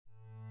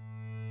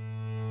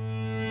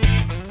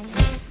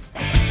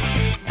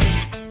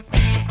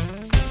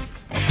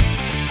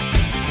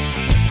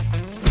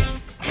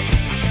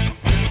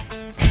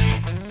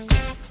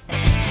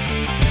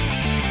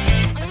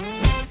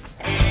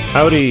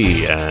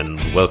Howdy,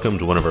 and welcome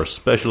to one of our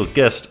special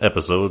guest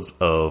episodes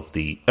of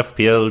the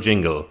FPL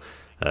Jingle.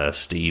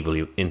 Steve, will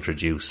you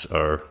introduce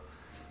our...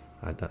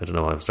 I don't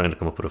know, I was trying to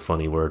come up with a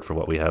funny word for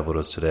what we have with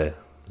us today.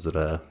 Is it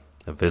a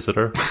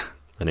visitor?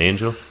 An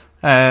angel?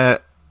 I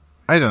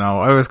don't know.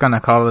 I was going to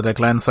call it a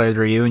Glenside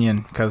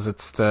reunion because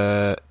it's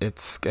Connor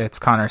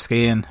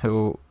Skean,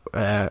 who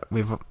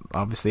we've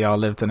obviously all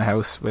lived in a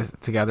house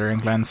together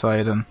in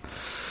Glenside, and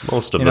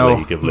most of the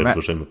league have lived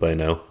with him by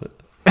now.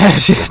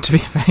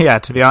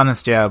 to be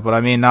honest, yeah. But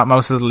I mean, not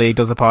most of the league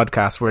does a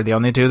podcast. We're the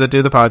only two that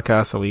do the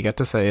podcast, so we get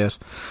to say it.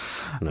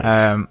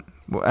 Nice.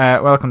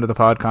 Welcome to the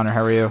pod, Connor.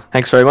 How are you?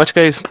 Thanks very much,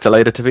 guys.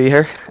 Delighted to be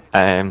here.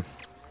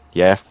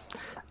 Yeah.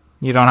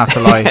 You don't have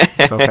to lie.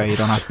 It's okay. You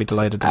don't have to be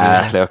delighted to be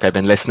here. Look, I've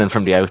been listening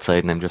from the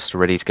outside, and I'm just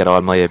ready to get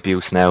all my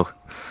abuse now.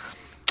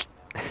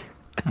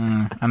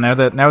 And now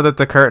that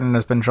the curtain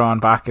has been drawn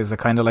back, is it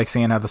kind of like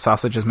seeing how the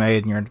sausage is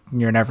made, and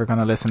you're never going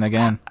to listen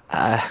again?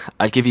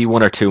 I'll give you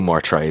one or two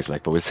more tries,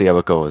 but we'll see how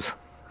it goes.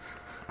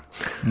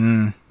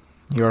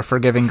 You're a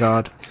forgiving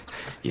God.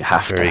 You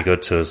have to. Very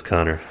good to us,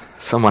 Connor.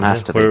 Someone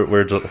has to be.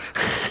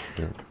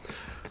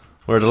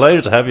 We're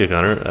delighted to have you,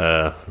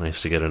 Connor.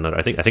 Nice to get another.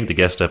 I think the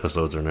guest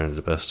episodes are nearly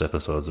the best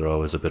episodes. They're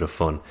always a bit of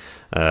fun.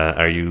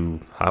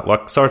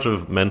 What sort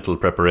of mental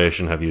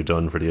preparation have you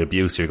done for the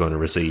abuse you're going to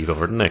receive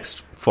over the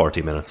next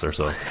 40 minutes or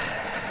so?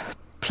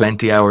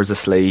 Plenty hours of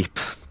sleep,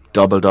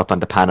 doubled up on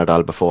the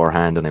Panadol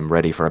beforehand, and I'm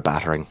ready for a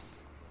battering.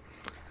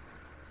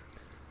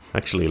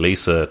 Actually,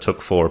 Lisa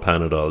took 4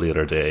 Panadol the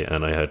other day,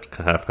 and I had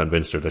half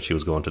convinced her that she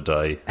was going to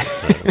die.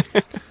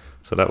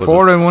 So that was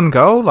 4 in one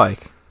go,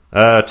 like.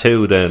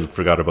 2, then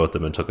forgot about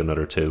them and took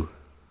another 2.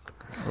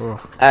 You'd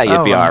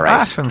be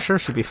alright. I'm sure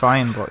she'd be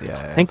fine, but yeah.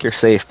 I think you're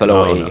safe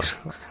below 8.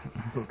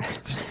 No.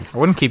 I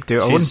wouldn't do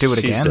it again.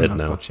 She's dead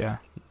now. But yeah.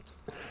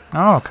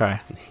 Oh, okay.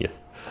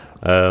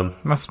 Yeah.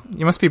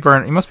 You must be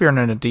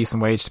earning a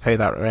decent wage to pay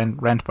that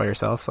rent by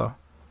yourself. So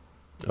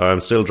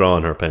I'm still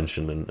drawing her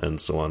pension and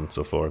so on and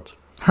so forth.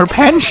 Her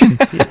pension?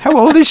 How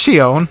old is she,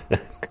 Owen?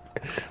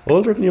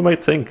 Older than you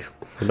might think.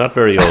 But not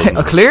very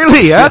old.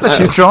 Clearly, yeah, that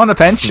she's drawing a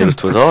pension. News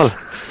to us all.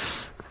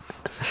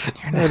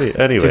 Anyway,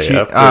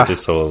 after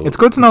this whole... It's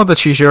good to know that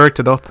she's yerked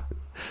it up.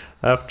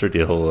 After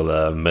the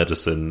whole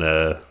medicine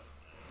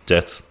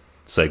death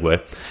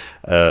segue,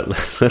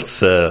 let's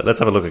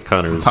have a look at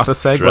Connor's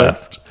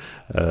draft.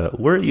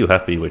 Were you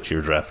happy with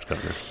your draft,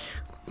 Connor?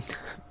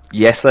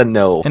 Yes and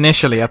no.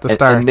 Initially, at the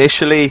start.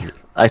 Initially,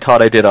 I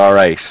thought I did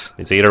alright.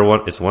 It's either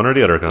one. It's one or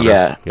the other, Connor.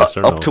 Yeah. Yes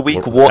or up no? to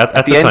week 1.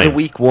 At the end of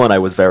week 1, I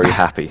was very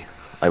happy.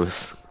 I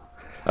was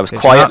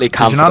quietly confident.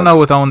 Did you not know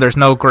with Owen there's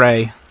no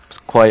grey? I was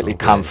quietly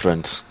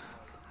confident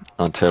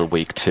until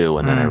week 2,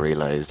 and then I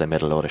realised I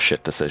made a load of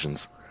shit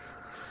decisions.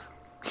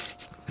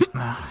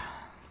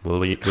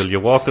 Will you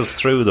walk us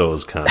through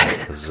those, Connor?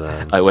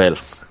 I will.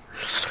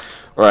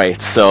 Right,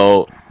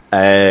 so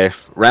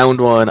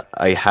round 1,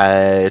 I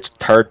had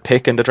 3rd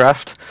pick in the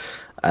draft,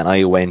 and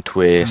I went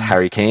with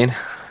Harry Kane,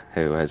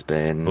 who has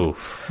been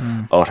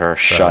utter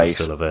shite.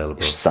 Still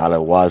available.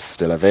 Salah was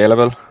still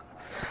available.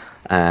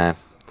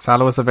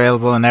 Salah was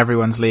available in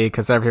everyone's league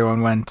because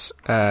everyone went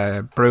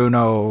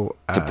Bruno,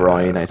 De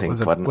Bruyne, I think,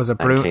 was it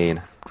Kane.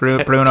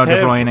 Bruno,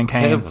 De Bruyne, and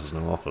Kane. Kev was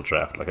an awful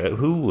draft.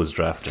 Who was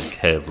drafting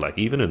Kev?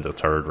 Even in the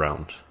 3rd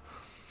round.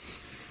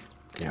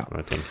 Yeah,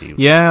 I think he.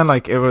 Yeah,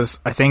 it was.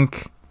 I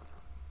think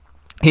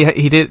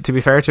he did. To be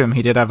fair to him,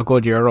 he did have a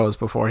good Euros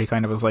before he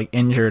kind of was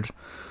injured.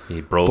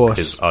 He broke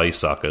his eye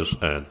socket,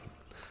 and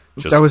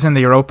that was in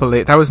the Europa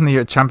League. That was in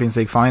the Champions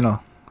League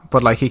final.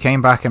 But he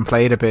came back and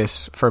played a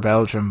bit for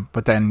Belgium,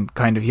 but then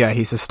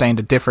he sustained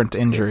a different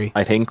injury.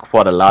 I think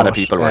what a lot of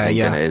people were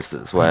thinking is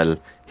as well,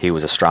 he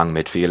was a strong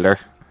midfielder,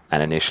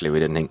 and initially we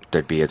didn't think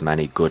there'd be as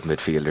many good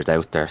midfielders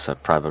out there, so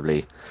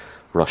probably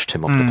rushed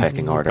him up the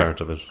pecking order.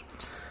 Part of it.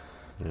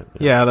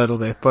 Yeah, a little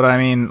bit. But I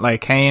mean,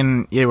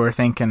 Kane, you were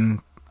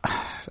thinking,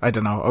 I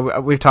don't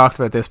know. We've talked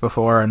about this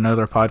before in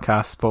other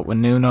podcasts, but with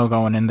Nuno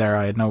going in there,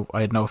 I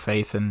had no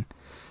faith in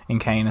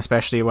Kane,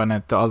 especially when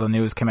all the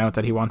news came out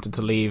that he wanted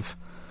to leave.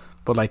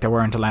 But they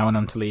weren't allowing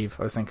him to leave.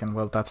 I was thinking,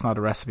 well, that's not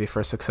a recipe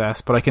for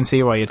success. But I can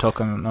see why you took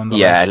him nonetheless.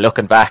 Yeah,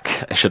 looking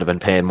back, I should have been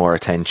paying more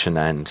attention,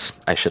 and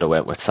I should have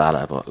went with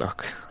Salah. But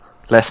look,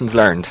 lessons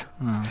learned.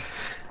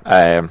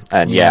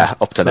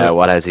 Up to now,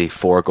 what has he?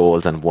 4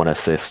 goals and 1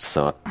 assist.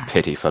 So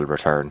pitiful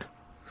return.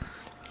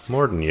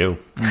 More than you.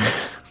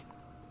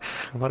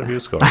 What have you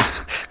scored?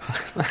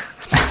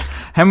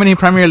 How many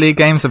Premier League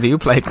games have you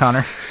played,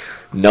 Connor?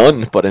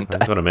 None. But I'm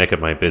going to make it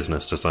my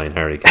business to sign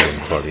Harry Kane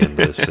before the end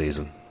of this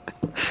season.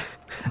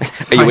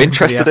 Are you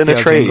interested in a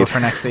trade for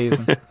next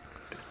season?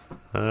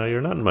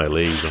 You're not in my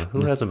league.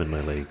 Who has him in my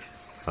league?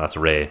 That's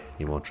Ray.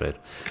 You won't trade.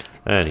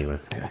 Anyway,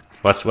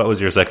 what was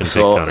your second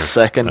pick,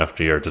 Connor?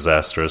 After your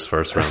disastrous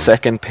first round.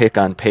 Second pick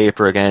on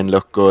paper again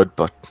looked good,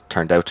 but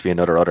turned out to be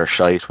another utter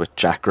shite with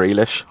Jack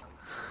Grealish.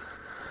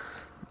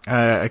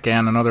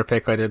 Again, another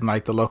pick I didn't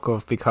like the look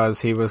of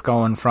because he was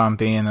going from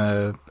being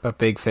a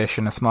big fish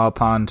in a small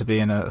pond to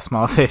being a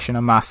small fish in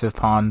a massive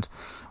pond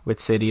with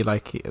City.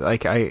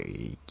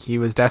 He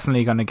was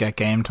definitely going to get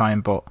game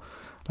time, but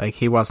like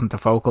he wasn't the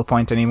focal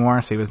point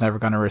anymore, so he was never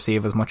going to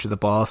receive as much of the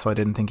ball, so I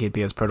didn't think he'd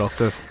be as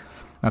productive.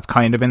 That's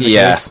kind of been the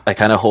case. I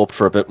kind of hope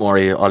for a bit more.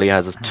 All he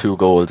has is 2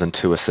 goals and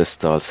 2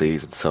 assists all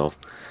season, so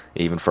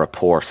even for a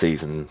poor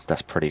season,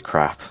 that's pretty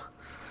crap.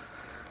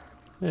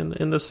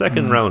 In the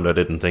second round, I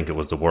didn't think it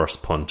was the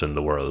worst punt in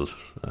the world.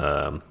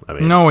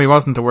 No, he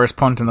wasn't the worst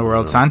punt in the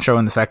world. No. Sancho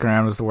in the second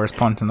round was the worst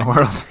punt in the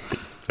world.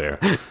 Fair.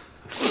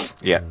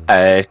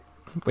 Yeah.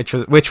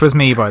 Which was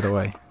me, by the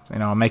way.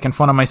 I'm making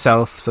fun of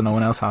myself, so no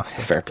one else has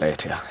to. Fair play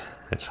to you.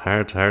 It's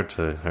hard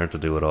to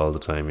do it all the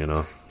time,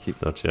 You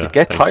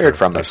get tired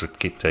from it.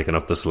 Keep taking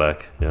up the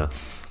slack. Yeah.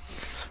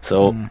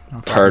 So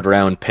third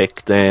round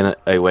pick, then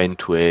I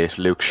went with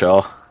Luke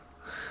Shaw.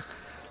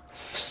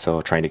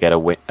 So trying to get a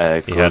win.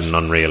 He had an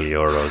unreal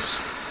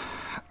Euros.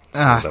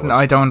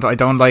 I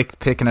don't like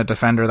picking a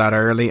defender that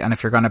early, and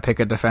if you're going to pick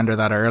a defender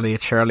that early,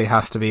 it surely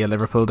has to be a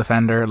Liverpool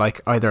defender,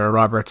 like either a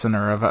Robertson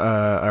or a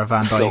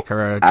Van Dijk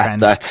or a Trent. At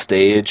that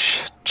stage,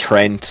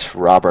 Trent,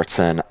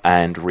 Robertson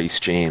and Reece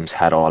James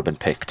had all been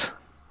picked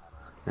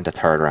in the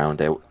third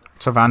round.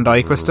 So Van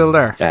Dijk was still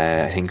there?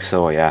 I think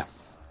so, yeah.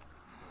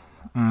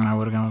 I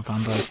would have gone with Van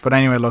Dijk, but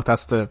anyway, look,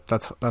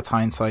 that's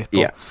hindsight.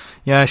 But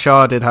yeah,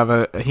 Shaw did have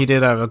a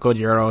good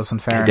Euros. In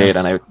fairness, he did,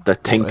 and the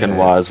thinking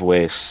was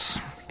with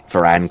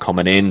Varane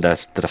coming in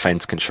that the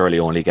defence can surely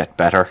only get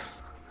better,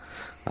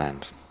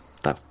 and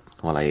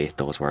I ate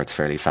those words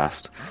fairly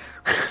fast.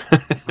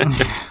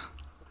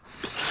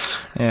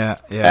 Yeah.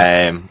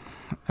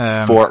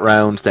 Fourth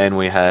round, then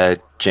we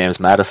had James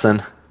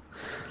Maddison.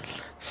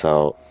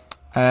 So,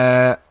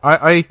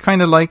 I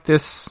kind of like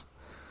this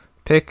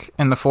pick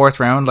in the fourth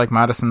round. Like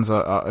Maddison's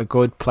a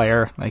good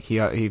player. Like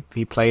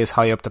he plays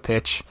high up the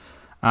pitch,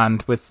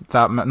 and with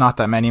that not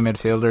that many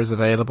midfielders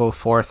available,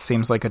 fourth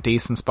seems like a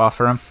decent spot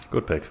for him.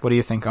 Good pick. What do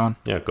you think, Owen?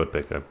 Yeah, good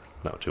pick.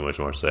 Not too much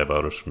more to say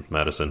about it.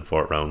 Maddison,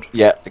 fourth round.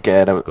 Yeah,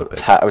 again,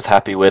 I was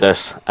happy with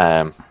it.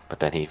 But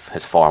then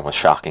his form was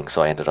shocking,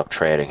 so I ended up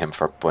trading him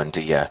for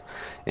Buendia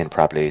in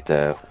probably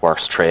the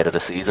worst trade of the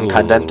season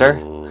contender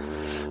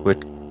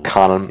with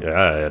Colin.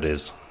 Yeah, it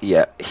is.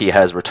 Yeah, he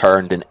has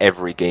returned in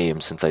every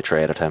game since I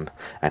traded him,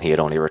 and he had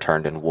only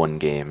returned in one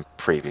game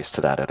previous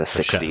to that at a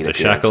 16. The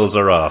shackles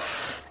are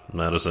off.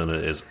 Maddison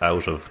is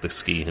out of the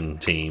skiing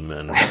team,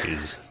 and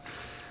he's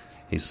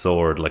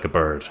soared like a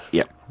bird.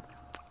 Yeah.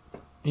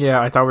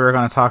 Yeah, I thought we were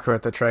going to talk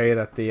about the trade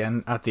at the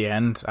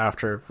end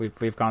after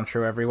we've gone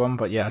through everyone,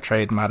 but yeah,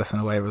 trade Maddison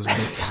away was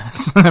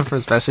ridiculous,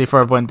 especially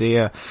for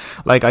Buendia.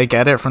 Like, I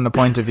get it from the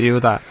point of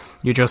view that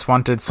you just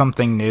wanted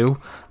something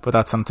new, but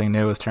that something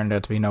new has turned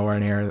out to be nowhere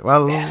near.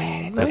 Well,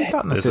 they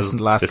got an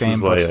assistant last game. This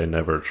is why I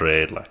never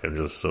trade. Like, I'm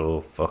just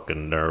so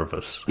fucking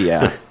nervous.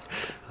 Yeah,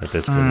 that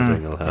this kind of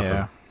thing will happen.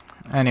 Yeah.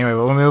 Anyway,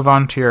 we'll move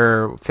on to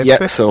your fifth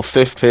pick. So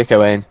fifth pick, I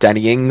went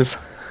Danny Ings,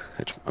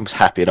 which I was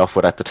happy enough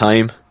with at the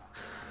time.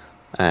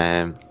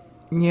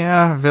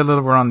 Yeah,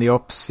 Villa were on the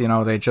ups.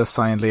 They just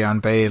signed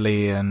Leon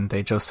Bailey and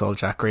they just sold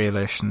Jack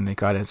Grealish and they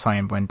got it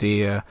signed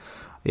Buendia.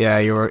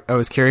 Yeah, I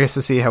was curious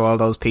to see how all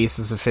those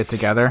pieces would fit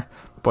together.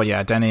 But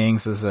yeah, Danny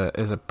Ings is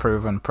a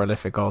proven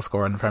prolific goal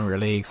scorer in the Premier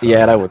League. So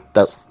yeah,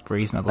 that's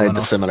reasonable. I had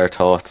enough. the similar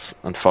thoughts.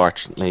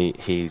 Unfortunately,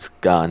 he's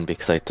gone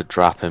because I had to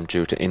drop him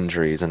due to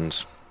injuries and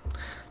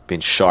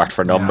being short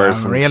for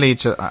numbers.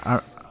 Yeah,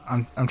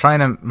 I'm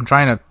trying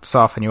to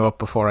soften you up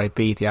before I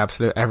beat the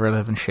absolute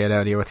ever-living shit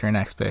out of you with your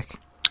next pick.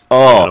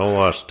 Oh, you know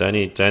what?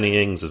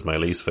 Danny Ings is my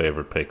least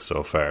favourite pick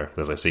so far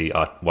because I see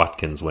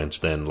Watkins went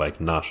then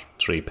not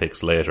 3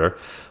 picks later.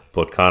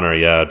 But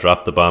Connor,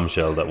 dropped the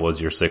bombshell that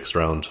was your 6th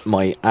round.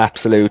 My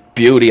absolute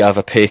beauty of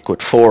a pick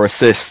with 4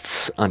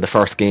 assists on the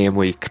first game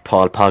week,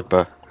 Paul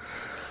Pogba.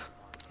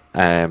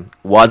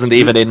 Wasn't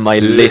even in my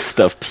list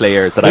of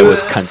players that I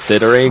was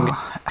considering.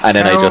 And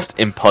then I just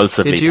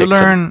impulsively picked him.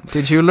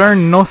 Did you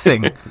learn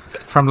nothing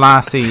from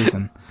last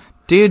season?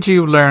 Did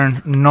you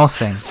learn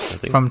nothing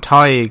from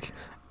Taig?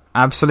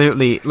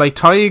 Absolutely. Like,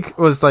 Taig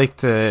was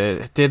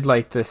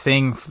the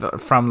thing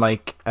from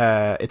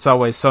It's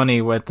Always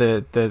Sunny with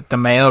the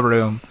mail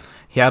room.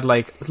 He had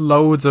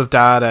loads of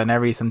data and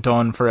everything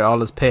done for all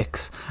his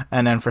picks,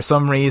 and then for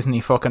some reason he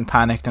fucking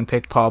panicked and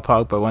picked Paul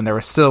Pogba when there were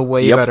still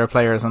way better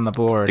players on the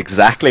board.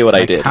 Exactly what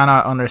I did. I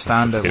cannot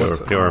understand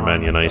it. Pure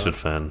Man United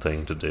fan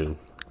thing to do.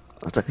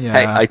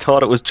 I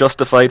thought it was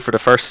justified for the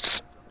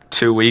first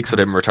 2 weeks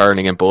with him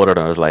returning in both, and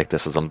I was like,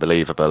 this is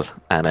unbelievable.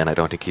 And then I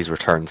don't think he's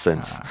returned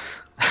since.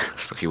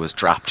 So he was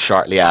dropped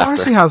shortly after. Of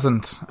course he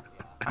hasn't.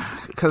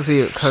 Of course he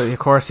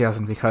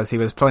hasn't, because he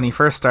was when he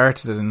first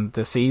started in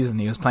the season,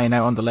 he was playing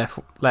out on the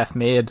left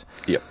mid.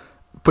 Yep.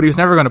 But he was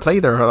never going to play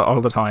there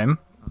all the time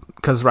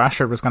because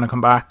Rashford was going to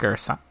come back, or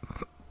Sancho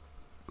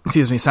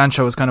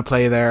was going to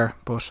play there.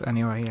 But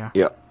anyway, yeah.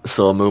 Yeah.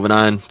 So moving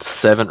on,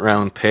 7th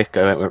round pick,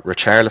 I went with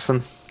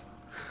Richarlison.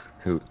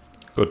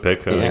 Good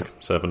pick, I think.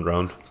 7th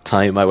round.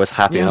 Time I was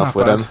happy enough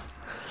with him.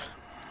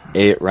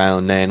 8th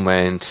round then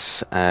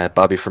went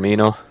Bobby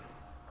Firmino.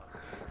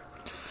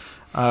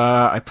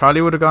 I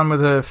probably would have gone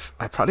with a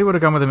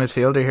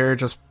midfielder here,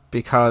 just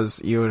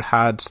because you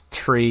had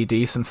 3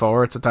 decent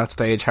forwards at that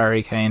stage: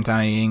 Harry Kane,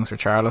 Danny Ings,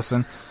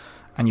 Richarlison,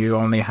 and you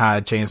only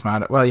had James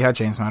Madison. Well, you had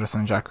James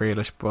Madison and Jack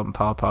Grealish, but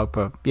Paul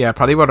Pogba. Yeah,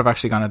 probably would have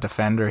actually gone a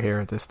defender here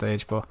at this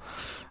stage, but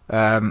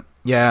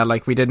yeah,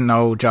 like we didn't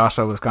know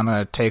Jota was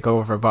gonna take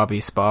over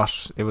Bobby's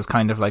spot. It was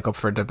kind of like up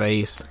for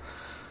debate,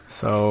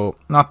 so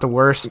not the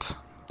worst.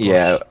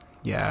 Yeah.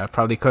 Yeah,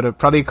 probably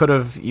could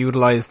have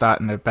utilized that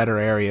in a better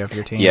area of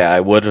your team. Yeah, I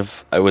would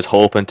have. I was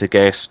hoping to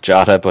get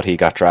Jota, but he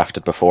got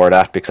drafted before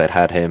that because I'd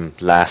had him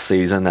last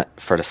season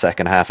for the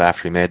second half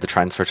after he made the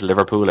transfer to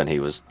Liverpool, and he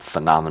was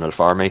phenomenal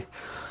for me.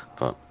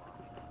 But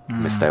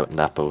missed out in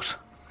that boat.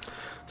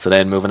 So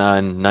then moving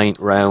on,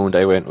 9th round,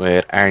 I went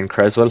with Aaron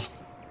Creswell.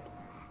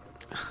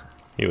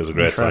 He was a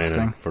great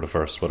signing for the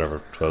first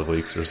 12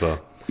 weeks or so.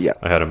 Yeah,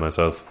 I had him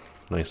myself.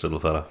 Nice little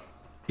fella.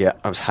 Yeah,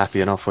 I was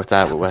happy enough with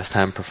that, with West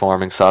Ham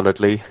performing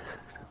solidly.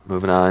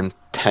 Moving on,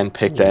 10th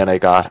pick then I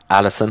got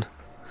Alisson.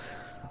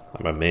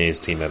 I'm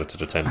amazed he made it to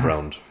the 10th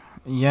round.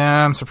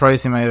 Yeah, I'm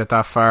surprised he made it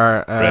that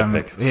far.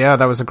 Great pick. Yeah,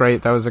 that was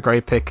a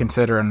great pick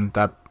considering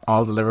that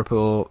all the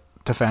Liverpool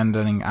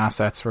defending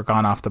assets were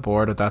gone off the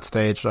board at that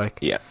stage. Like,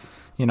 yeah,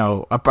 you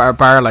know, a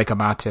bar like a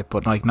Matip,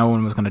 but like no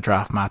one was going to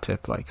draft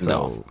Matip. Like, so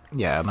no.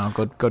 Yeah, no,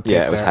 good pick.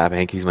 Yeah, I was there. happy. I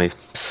think he's my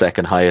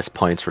second highest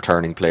points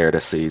returning player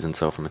this season.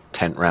 So from a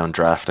 10th round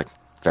draft, I'm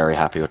very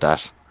happy with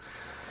that.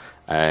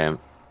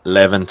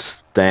 11th,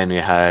 then we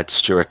had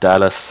Stuart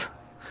Dallas,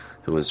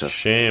 who was just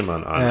shame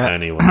on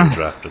anyone who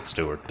drafted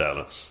Stuart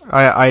Dallas.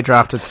 I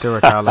drafted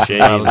Stuart Dallas.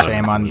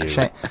 Shame on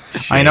you.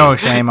 I know,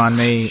 shame on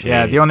me. Shame.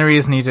 Yeah, the only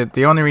reason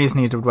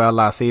he did well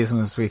last season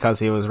was because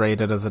he was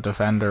rated as a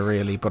defender,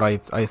 really. But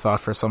I thought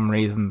for some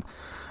reason,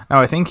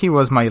 I think he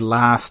was my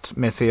last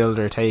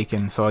midfielder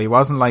taken, so he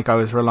wasn't like I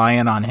was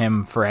relying on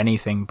him for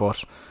anything.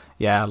 But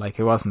yeah, like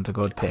it wasn't a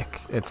good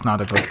pick. It's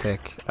not a good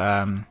pick.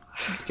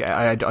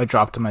 I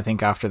dropped him, I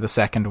think, after the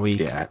second week.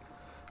 Yeah.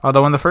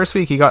 Although in the first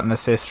week he got an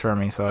assist for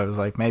me, so I was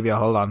like, maybe I'll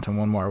hold on to him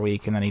one more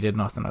week, and then he did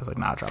nothing. I was like,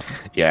 nah, drop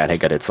him. Yeah, I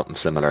think I did something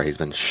similar. He's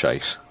been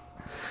shite.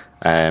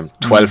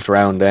 12th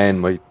round then,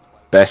 my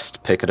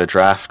best pick of the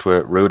draft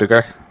with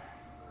Rudiger.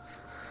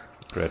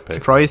 Great pick.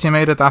 Surprised you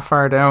made it that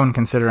far down,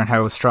 considering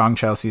how strong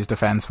Chelsea's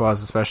defence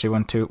was, especially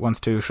once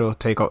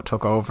Tuchel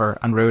took over.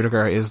 And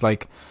Rudiger is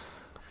like,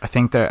 I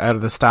think that out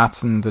of the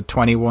stats in the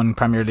 21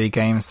 Premier League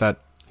games that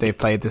they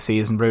played this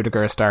season,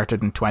 Rudiger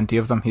started in 20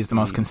 of them. He's the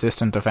most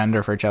consistent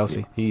defender for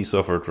Chelsea. He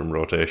suffered from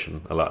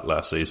rotation a lot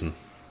last season.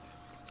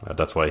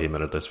 That's why he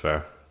made it this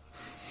far.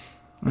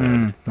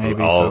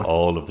 Maybe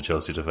all of the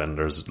Chelsea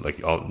defenders,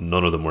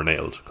 none of them were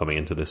nailed coming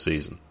into this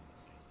season.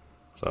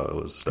 So it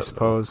was. I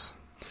suppose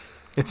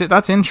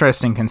that's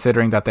interesting,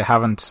 considering that they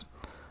haven't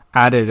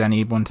added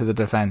anyone to the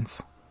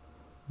defence.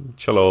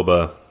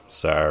 Chalobah,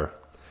 Sarr.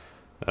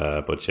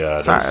 But yeah,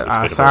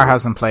 Sarr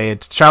hasn't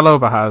played.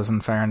 Chalobah has, in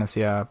fairness,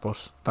 yeah.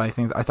 But I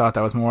thought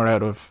that was more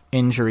out of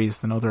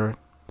injuries than other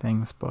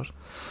things. But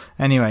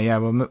anyway, yeah,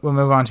 we'll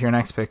move on to your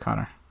next pick,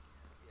 Connor.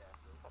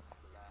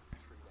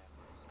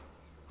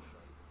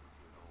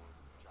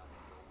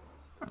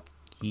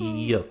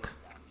 Yuck.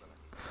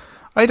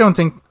 I don't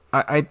think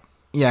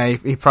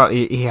he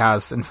probably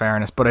has, in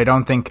fairness, but I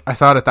don't think I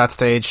thought at that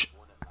stage.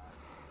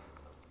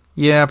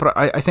 Yeah, but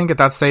I think at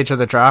that stage of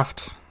the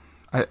draft,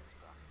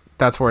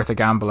 that's worth a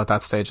gamble at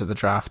that stage of the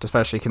draft,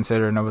 especially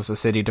considering it was a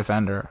City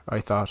defender, I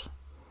thought.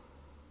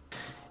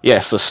 Yeah,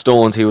 so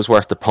Stones, he was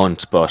worth the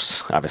punt,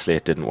 but obviously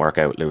it didn't work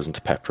out, losing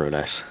to Pep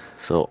Roulette.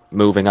 So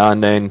moving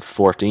on then,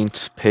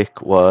 14th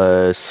pick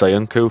was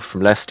Soyuncu from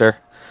Leicester.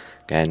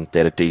 Again,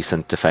 did a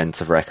decent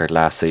defensive record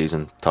last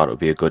season. Thought it would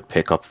be a good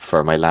pickup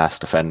for my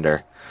last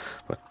defender,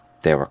 but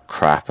they were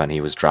crap and he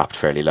was dropped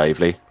fairly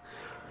lively.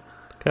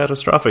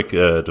 Catastrophic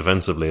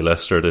defensively,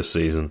 Leicester this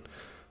season.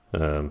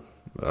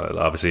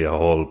 Obviously a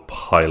whole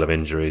pile of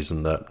injuries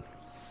and that.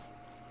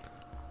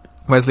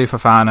 Wesley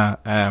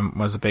Fofana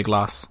was a big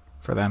loss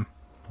for them.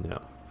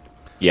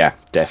 Yeah,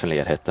 definitely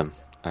it hit them.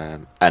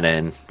 And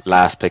then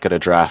last pick of the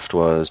draft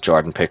was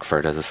Jordan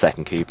Pickford as a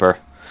second keeper.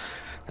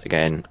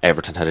 Again,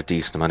 Everton had a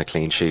decent amount of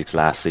clean sheets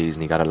last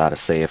season. He got a lot of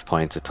save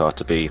points. It thought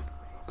to be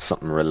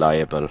something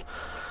reliable,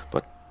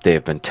 but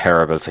they've been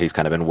terrible, so he's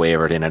kind of been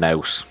wavered in and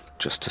out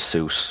just to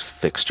suit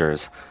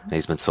fixtures. And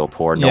he's been so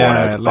poor, no one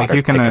else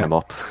bothered picking him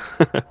up.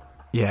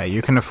 Yeah,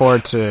 you can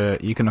afford to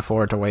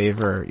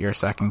waiver your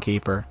second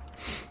keeper,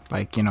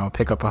 like, you know,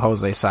 pick up a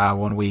Jose Sa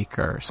 1 week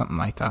or something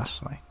like that.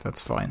 Like,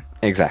 that's fine.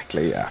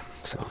 Exactly, yeah.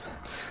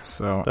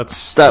 So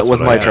that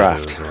was my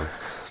draft. Well.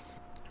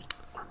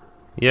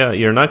 Yeah,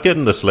 you're not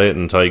getting the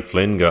Slayton Tyke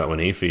Flynn got when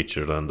he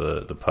featured on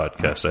the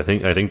podcast. I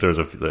think there's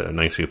a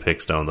nice few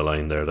picks down the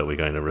line there that we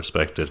kind of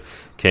respected.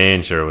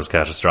 Kane sure was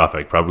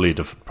catastrophic. Probably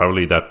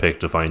that pick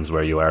defines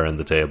where you are in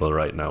the table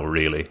right now.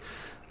 Really.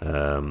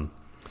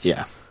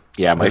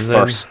 Yeah, my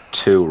first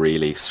two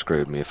really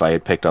screwed me. If I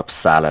had picked up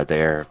Salah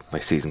there, my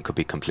season could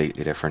be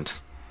completely different.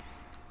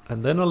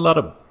 And then a lot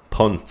of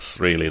punts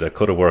really that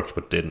could have worked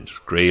but didn't.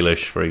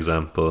 Grealish, for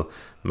example.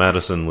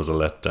 Madison was a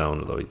letdown,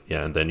 although,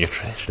 and then you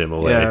traded him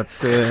away. Yeah,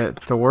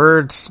 the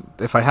word,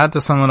 if I had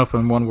to sum it up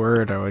in one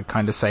word, I would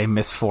kind of say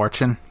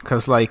misfortune.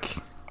 Because,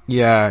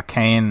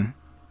 Kane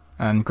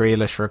and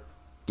Grealish were...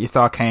 You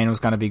thought Kane was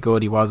going to be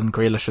good, he wasn't.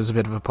 Grealish was a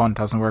bit of a punt,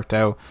 hasn't worked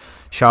out.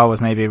 Shaw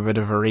was maybe a bit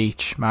of a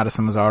reach.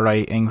 Madison was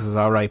alright, Ings was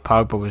alright,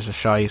 Pogba was just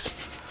shite.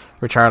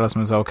 Richarlison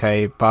was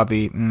okay,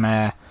 Bobby,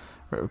 meh.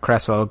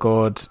 Cresswell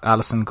good,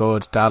 Alisson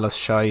good, Dallas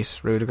shite,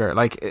 Rudiger,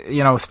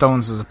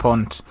 Stones was a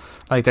punt.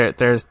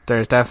 There's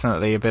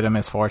definitely a bit of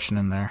misfortune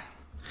in there.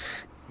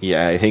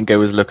 Yeah, I think I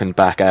was looking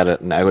back at it,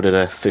 and out of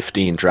the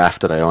 15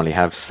 drafted, I only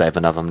have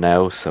 7 of them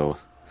now, so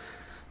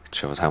it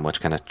shows how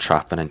much kind of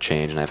chopping and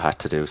changing I've had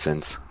to do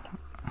since.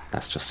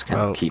 That's just to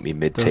kind of keep me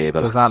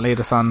mid-table. Does that lead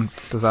us on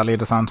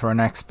to our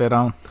next bit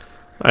on?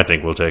 I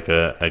think we'll take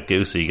a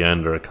goosey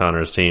gander at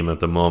Connor's team at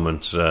the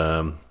moment.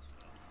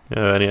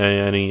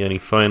 Any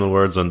final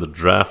words on the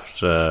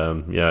draft?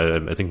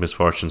 I think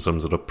misfortune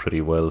sums it up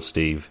pretty well,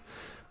 Steve.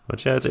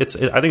 But yeah, it's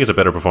I think it's a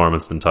better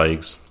performance than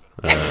Tiggs.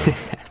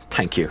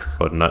 Thank you.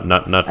 But not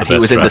the best. He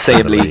was in the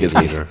same league as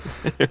me.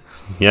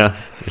 Yeah.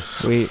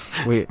 We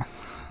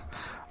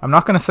I'm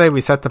not going to say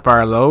we set the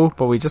bar low,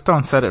 but we just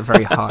don't set it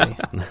very high.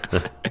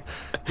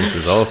 This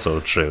is also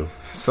true.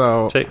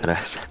 So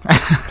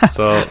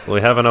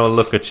we have another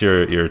look at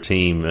your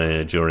team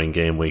during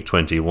game week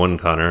 21,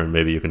 Connor, and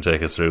maybe you can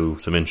take us through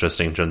some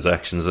interesting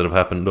transactions that have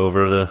happened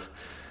over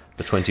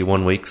the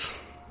 21 weeks.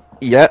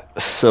 Yeah,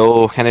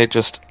 so can I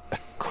just a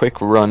quick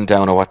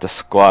rundown of what the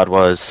squad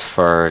was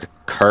for the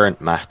current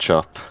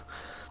matchup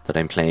that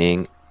I'm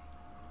playing.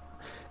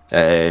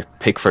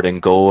 Pickford in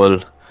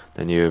goal.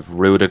 Then you have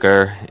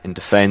Rudiger in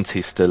defence,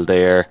 he's still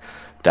there.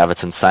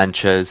 Davinson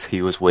Sanchez,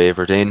 he was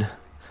wavered in.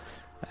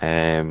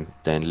 Then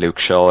Luke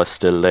Shaw is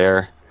still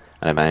there.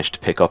 And I managed to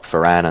pick up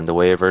Varane on the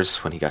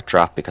waivers when he got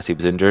dropped because he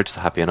was injured,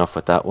 so happy enough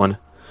with that one.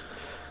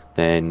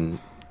 Then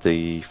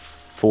the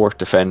fourth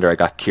defender, I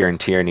got Kieran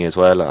Tierney as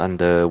well on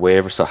the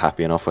waiver, so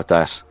happy enough with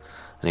that.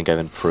 I think I've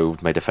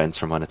improved my defence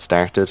from when it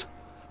started.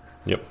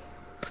 Yep.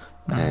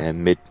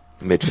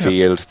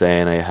 Midfield,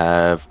 then I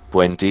have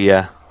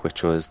Buendia,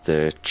 which was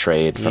the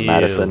trade for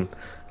Madison.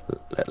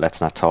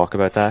 Let's not talk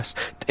about that.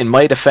 In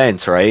my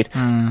defence, right,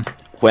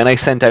 when I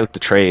sent out the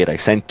trade, I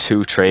sent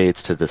 2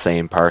 trades to the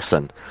same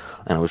person,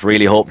 and I was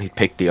really hoping he'd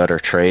pick the other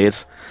trade,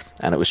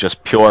 and it was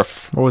just pure...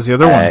 What was the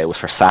other one? It was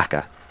for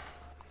Saka.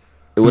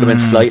 It would have been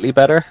slightly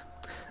better,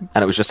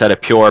 and it was just out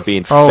of pure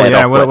being fed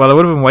up. Well, it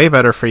would have been way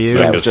better for you.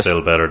 So it was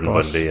still better than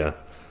Buendia.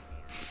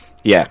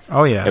 Yeah.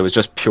 Oh, yeah. It was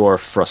just pure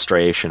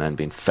frustration and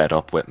being fed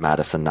up with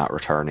Madison not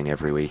returning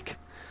every week.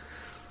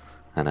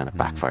 And then it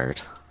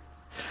backfired.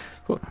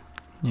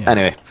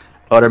 Anyway,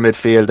 other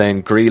midfield,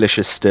 then Grealish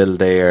is still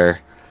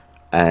there.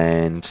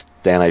 And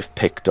then I've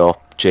picked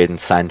up Jadon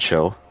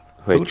Sancho.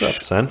 Who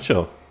dropped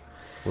Sancho?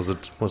 Was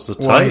it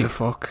Why the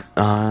fuck?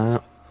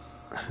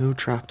 Who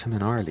dropped him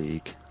in our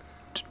league?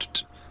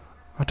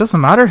 It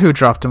doesn't matter who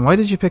dropped him. Why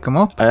did you pick him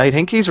up? I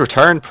think he's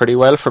returned pretty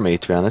well for me,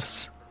 to be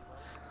honest.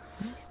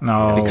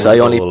 No, because I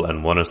only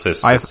and 1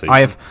 assist.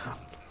 I've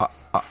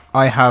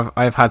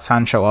had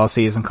Sancho all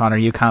season, Connor.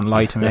 You can't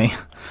lie to me.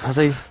 Has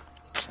he?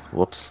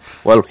 Whoops.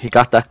 Well, he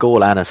got that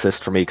goal and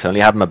assist for me because I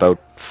only have him about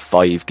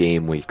 5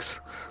 game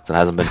weeks, so it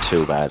hasn't been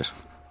too bad.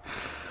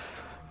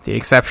 The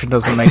exception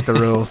doesn't make the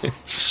rule.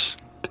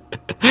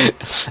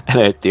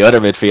 And the other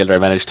midfielder I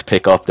managed to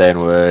pick up then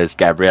was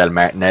Gabriel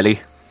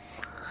Martinelli.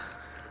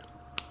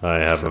 I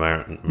have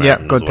Martin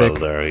good as well pick.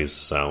 there. He's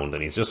sound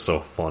and he's just so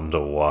fun to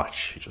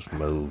watch. He just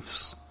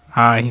moves.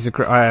 He's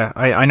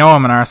I know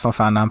I'm an Arsenal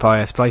fan, I'm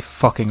biased, but I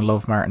fucking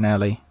love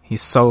Martinelli.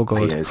 He's so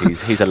good. He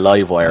is. He's a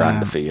live wire on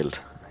the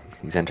field.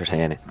 He's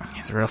entertaining.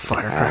 He's a real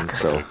firecracker.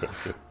 So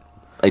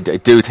I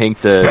do think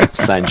the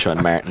Sancho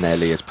and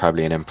Martinelli is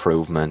probably an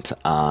improvement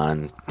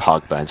on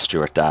Pogba and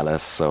Stuart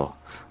Dallas. So.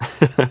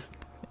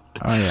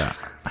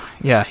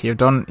 Yeah. You've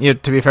done.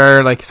 To be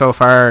fair, like so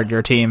far,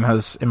 your team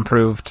has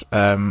improved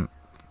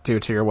due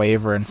to your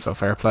waiver, and so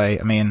fair play.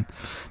 I mean,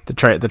 the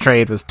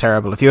trade was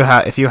terrible. If you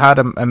had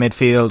a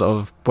midfield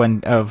of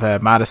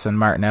Madison,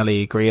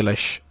 Martinelli,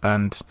 Grealish,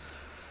 and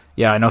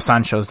I know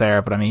Sancho's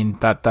there, but I mean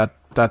that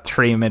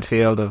 3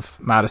 midfield of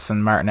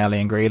Madison, Martinelli,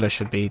 and Grealish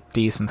should be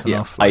decent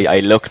enough. I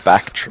looked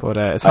back.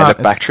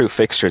 Back through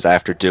fixtures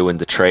after doing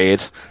the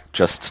trade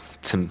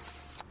just to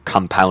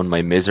compound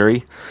my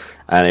misery,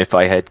 and if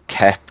I had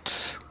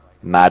kept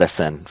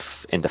Madison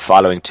in the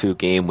following 2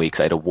 game weeks,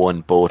 I'd have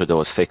won both of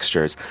those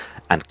fixtures,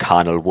 and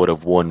Connell would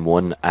have won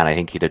one, and I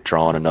think he'd have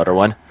drawn another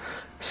one.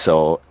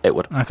 So it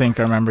would. I think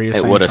I remember you.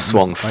 It would have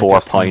swung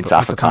 4 points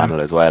off of Connell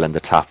as well in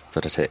the top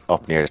of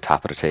up near the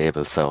top of the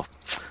table. So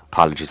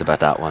apologies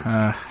about that one.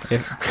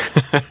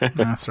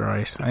 That's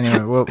right.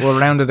 Anyway, we'll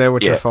round it out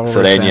with your forwards.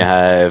 So then you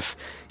have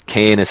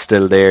Kane is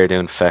still there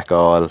doing feck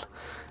all.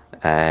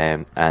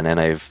 And then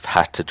I've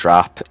had to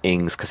drop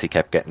Ings because he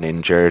kept getting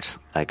injured.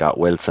 I got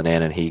Wilson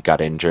in and he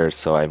got injured,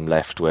 so I'm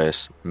left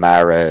with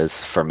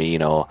Mahrez,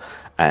 Firmino,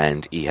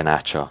 and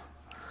Iheanacho.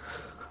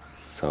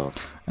 So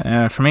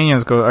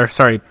Firmino's good, or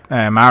sorry,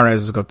 Mahrez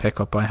is a good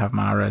pickup. I have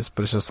Mahrez,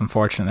 but it's just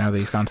unfortunate now that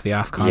he's gone to the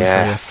AFCON.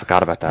 Yeah, I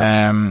forgot about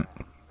that.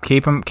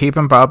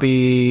 Keeping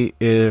Bobby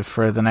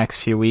for the next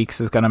few weeks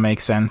is going to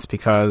make sense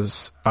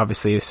because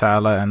obviously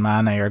Salah and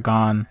Mane are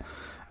gone.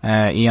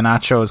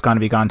 Iheanacho is going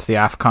to be gone to the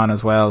AFCON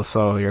as well,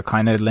 so you're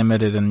kind of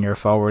limited in your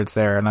forwards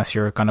there unless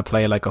you're going to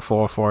play like a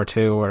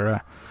 4-4-2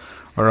 or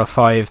a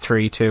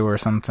 5-3-2 or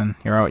something.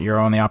 Your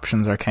only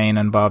options are Kane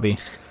and Bobby.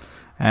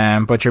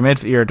 But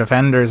your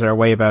defenders are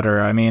way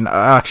better. I mean,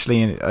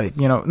 actually,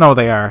 no,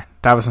 they are.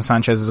 Davinson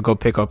Sanchez is a good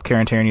pickup.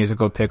 Kieran Tierney is a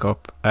good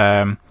pickup.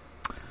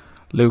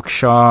 Luke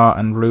Shaw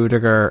and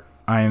Rudiger.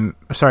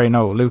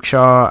 Luke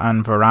Shaw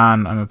and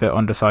Varane. I'm a bit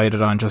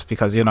undecided on just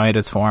because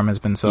United's form has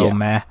been so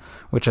meh,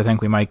 which I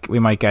think we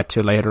might get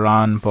to later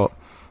on. But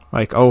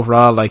like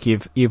overall, like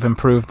you've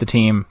improved the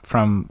team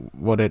from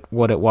what it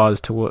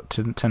was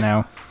to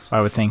now. I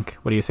would think.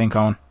 What do you think,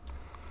 Owen?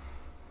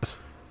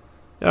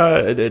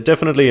 It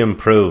definitely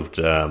improved.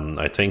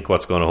 I think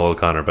what's going to hold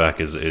Connor back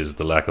is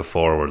the lack of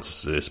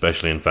forwards,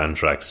 especially in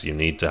Fantrax. You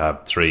need to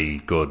have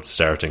 3 good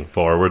starting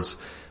forwards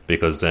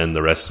because then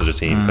the rest of the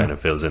team kind of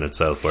fills in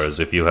itself.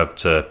 Whereas if you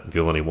have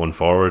only 1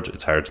 forward,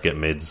 it's hard to get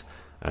mids,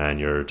 and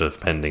you're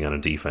depending on a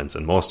defense.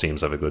 And most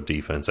teams have a good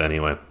defense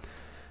anyway.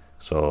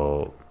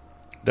 So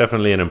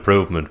definitely an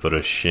improvement, but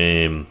a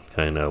shame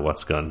kind of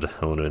what's gone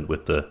down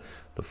with the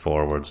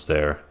forwards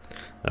there.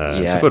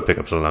 Some good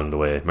pickups along the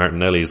way.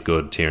 Martinelli's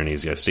good.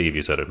 Tierney's, Steve,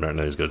 you said it.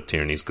 Martinelli's good.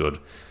 Tierney's good.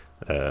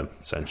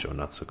 Sancho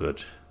not so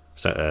good.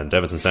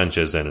 Davinson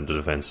Sanchez then in the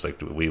defence.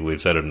 Like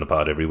we've said it in the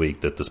pod every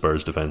week that the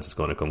Spurs defence is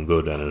going to come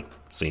good, and it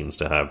seems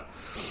to have.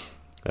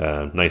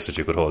 Nice that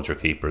you could hold your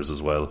keepers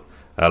as well.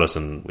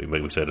 Alisson,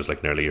 we said is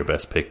like nearly your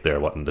best pick there.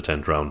 What in the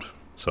 10th round?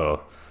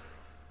 So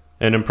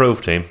an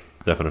improved team,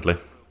 definitely.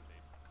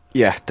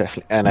 Yeah,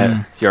 definitely.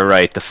 And you're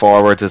right, the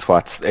forwards is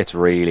it's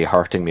really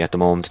hurting me at the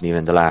moment, and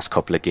even the last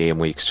couple of game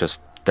weeks, just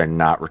they're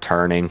not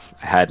returning.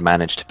 I had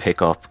managed to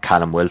pick up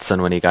Callum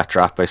Wilson when he got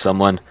dropped by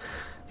someone.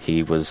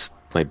 He was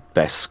my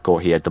best goal.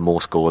 He had the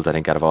most goals, I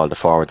think, out of all the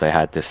forwards I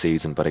had this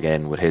season, but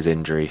again, with his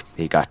injury,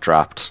 he got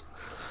dropped.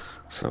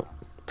 So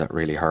that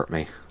really hurt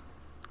me.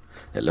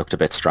 It looked a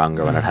bit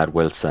stronger when it had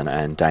Wilson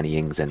and Danny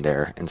Ings in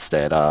there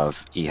instead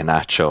of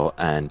Iheanacho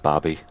and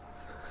Bobby.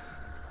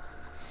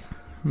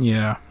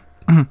 Yeah.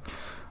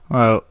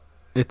 Well,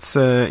 it's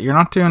you're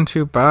not doing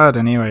too bad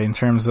anyway in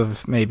terms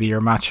of maybe your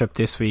matchup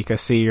this week. I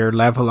see you're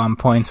level on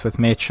points with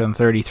Mitch on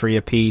 33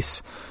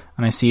 apiece,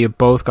 and I see you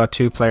both got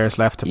 2 players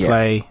left to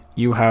play.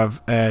 You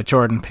have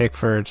Jordan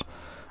Pickford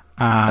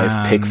and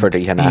I've Pickford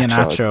and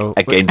Iheanacho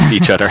against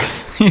each other.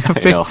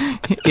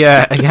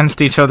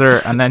 Against each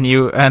other, and then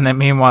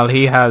meanwhile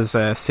he has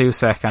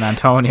Susek and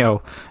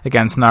Antonio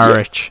against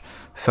Norwich.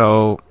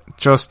 So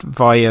just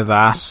via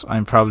that,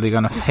 I'm probably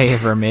going to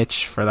favour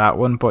Mitch for that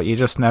one, but you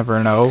just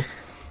never know.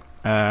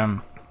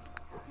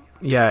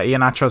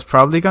 Iheanacho's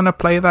probably going to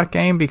play that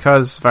game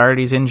because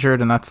Vardy's injured,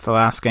 and that's the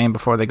last game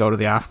before they go to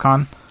the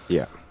AFCON.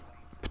 Yeah,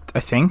 I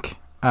think.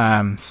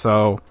 What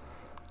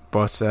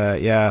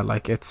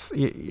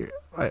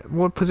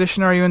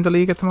position are you in the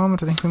league at the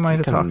moment? I think we might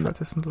have talked about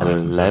this in the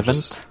last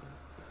 11th.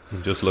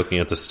 I'm just looking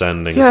at the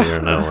standings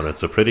here now, and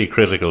it's a pretty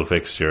critical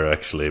fixture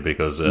actually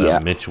because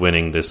Mitch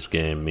winning this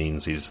game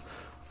means he's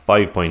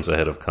 5 points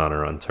ahead of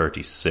Connor on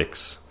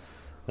 36.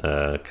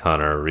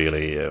 Connor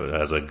really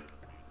has a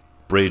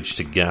bridge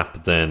to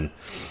gap then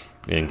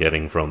in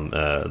getting from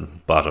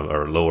bottom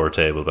or lower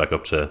table back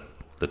up to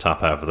the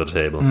top half of the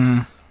table.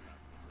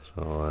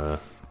 So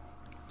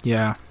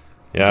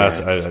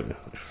I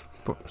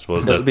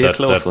suppose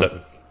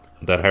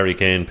that Harry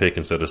Kane pick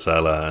instead of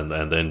Salah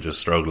and then just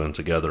struggling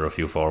to gather a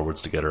few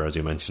forwards together, as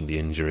you mentioned, the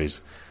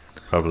injuries,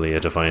 probably a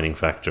defining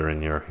factor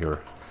in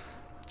your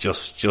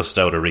just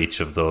out of reach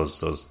of those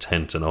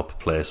 10th and up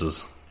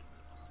places.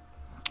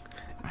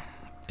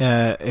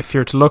 If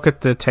you're to look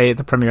at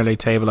the Premier League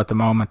table at the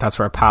moment, that's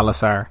where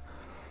Palace are,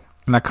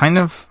 and it kind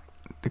of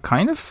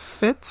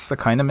fits. That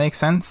kind of makes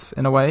sense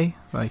in a way,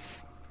 like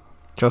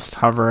just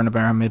hovering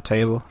around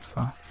mid-table.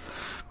 So.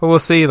 But we'll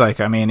see.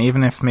 Like, I mean,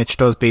 even if Mitch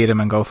does beat him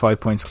and go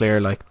 5 points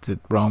clear, like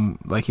Rome,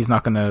 like he's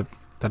not gonna.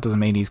 That doesn't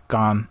mean he's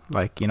gone.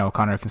 Like,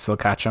 Connor can still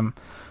catch him.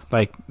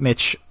 Like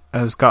Mitch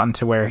has gotten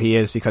to where he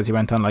is because he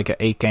went on like an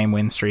 8-game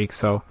win streak.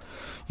 So,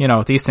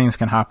 these things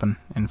can happen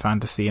in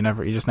fantasy.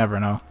 You just never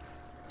know.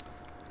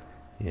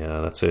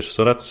 Yeah, that's it.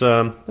 So that's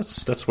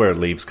where it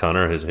leaves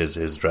Connor.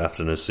 His draft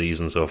in his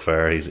season so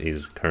far.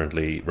 He's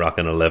currently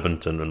rocking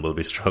 11th and will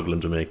be struggling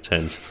to make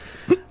 10th.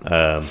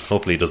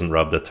 Hopefully, he doesn't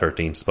rob that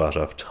 13th spot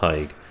off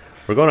Tig.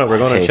 We're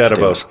going to chat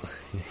about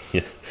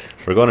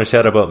we're going to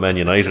chat about Man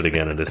United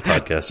again in this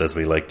podcast, as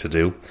we like to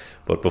do.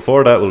 But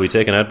before that, will we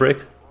take an ad break?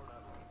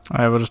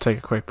 I will just take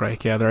a quick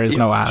break. Yeah, there is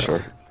no ads. Sure.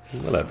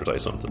 We'll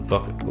advertise something.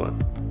 Fuck it. Go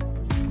on.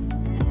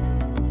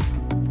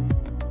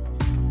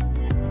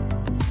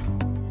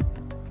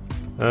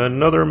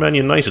 Another Man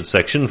United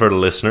section for the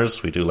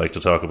listeners. We do like to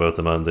talk about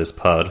them on this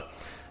pod.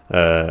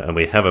 And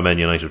we have a Man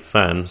United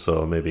fan,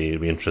 so maybe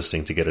it'd be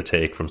interesting to get a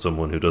take from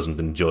someone who doesn't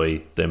enjoy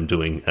them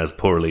doing as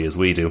poorly as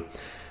we do.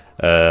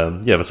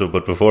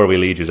 But before we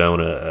lead you down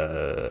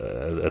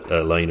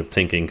a line of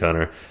thinking,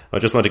 Connor, I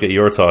just want to get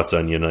your thoughts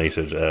on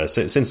United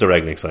since the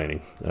Rangnick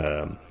signing,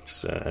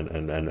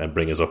 and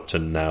bring us up to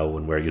now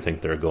and where you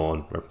think they're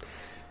going.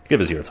 Give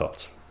us your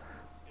thoughts.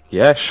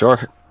 Yeah,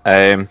 sure.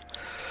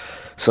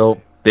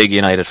 So, big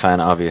United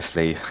fan,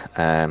 obviously.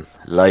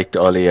 Liked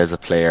Ollie as a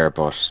player,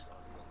 but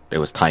it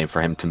was time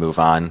for him to move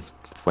on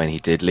when he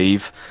did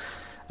leave.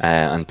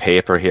 On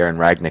paper here, and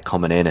Rangnick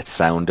coming in, it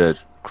sounded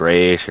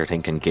great. You're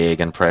thinking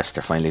gegenpress,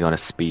 they're finally going to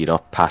speed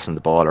up passing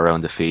the ball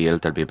around the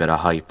field, there'll be a bit of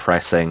high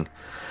pressing,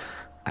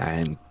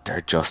 and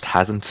there just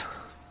hasn't.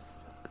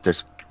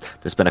 There's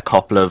been a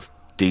couple of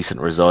decent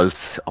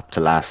results up to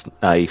last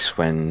night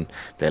when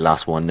they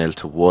lost 1-0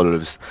 to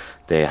Wolves.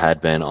 They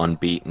had been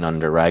unbeaten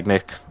under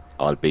Rangnick,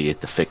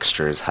 albeit the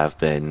fixtures have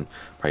been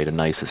probably the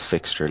nicest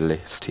fixture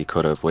list he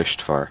could have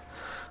wished for,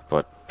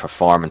 but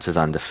performances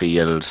on the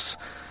field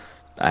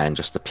and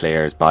just the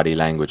players' body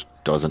language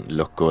doesn't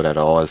look good at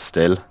all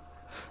still.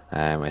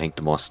 I think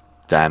the most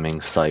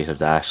damning side of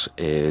that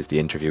is the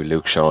interview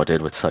Luke Shaw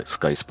did with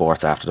Sky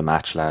Sports after the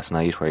match last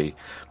night, where he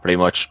pretty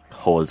much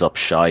holds up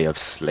shy of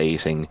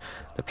slating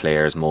the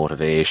players'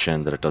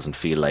 motivation, that it doesn't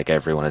feel like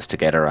everyone is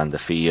together on the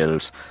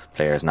field,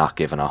 players not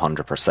giving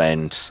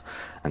 100%,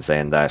 and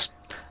saying that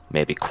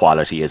maybe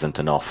quality isn't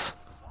enough,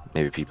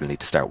 maybe people need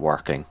to start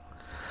working.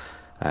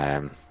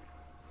 But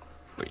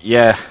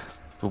yeah,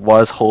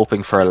 was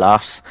hoping for a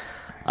lot.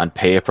 On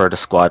paper, the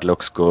squad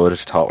looks good. I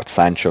thought with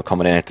Sancho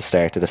coming in at the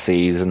start of the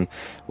season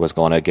was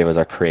going to give us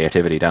our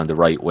creativity down the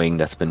right wing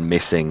that's been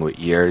missing with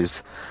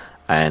years.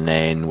 And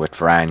then with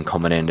Varane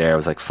coming in there, I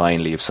was like,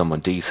 finally, if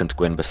someone decent to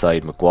go in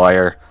beside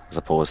Maguire, as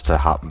opposed to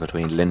hopping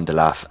between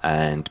Lindelof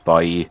and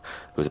Bailly,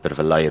 who's a bit of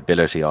a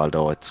liability,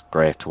 although it's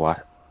great to watch.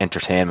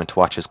 Entertainment to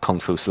watch his kung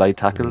fu slide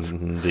tackles.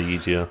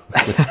 Indeed, yeah.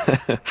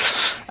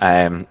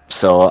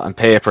 So on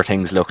paper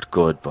things looked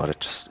good, but it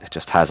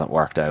just hasn't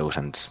worked out,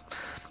 and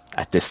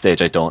at this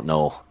stage I don't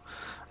know.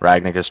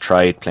 Rangnick has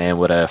tried playing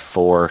with a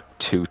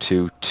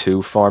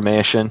 4-2-2-2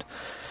 formation.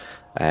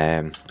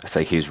 It's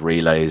like he's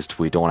realised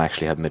we don't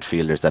actually have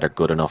midfielders that are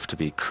good enough to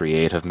be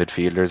creative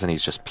midfielders, and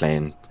he's just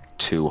playing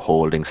two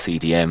holding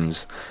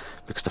CDMs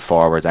because the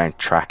forwards aren't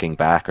tracking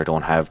back or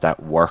don't have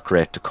that work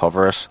rate to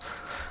cover it.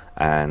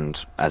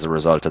 And as a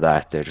result of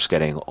that, they're just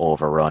getting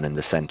overrun in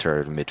the centre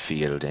of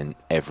midfield in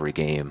every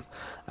game,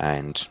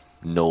 and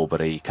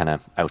nobody kind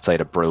of outside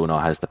of Bruno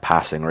has the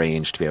passing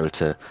range to be able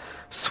to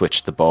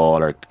switch the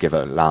ball or give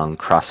a long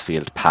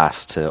crossfield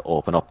pass to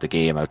open up the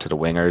game out to the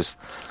wingers.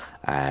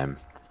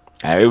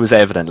 It was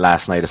evident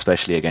last night,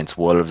 especially against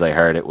Wolves. I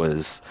think it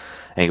was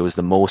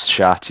the most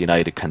shots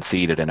United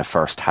conceded in a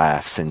first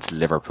half since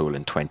Liverpool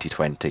in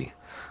 2020.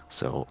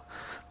 So,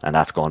 and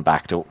that's going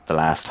back to the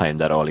last time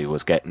that Ollie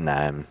was getting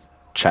the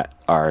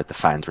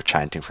fans were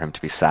chanting for him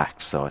to be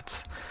sacked. So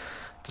it's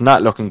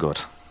not looking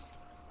good.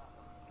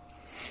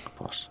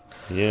 But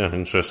yeah,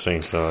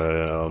 interesting.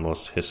 So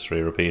almost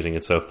history repeating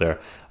itself there.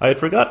 I had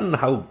forgotten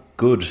how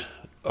good,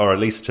 or at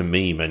least to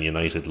me, Man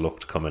United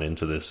looked coming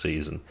into this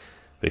season,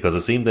 because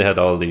it seemed they had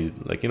all these,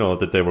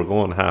 that they were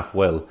going half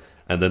well,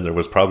 and then there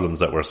was problems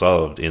that were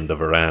solved in the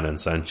Varane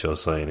and Sancho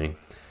signing,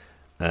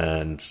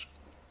 and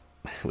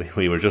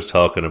we were just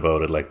talking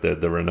about it, like the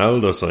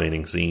Ronaldo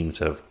signing seemed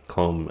to have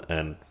come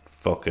and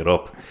fuck it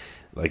up.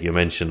 Like you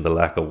mentioned, the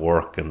lack of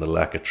work and the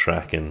lack of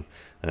tracking,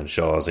 and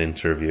Shaw's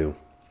interview.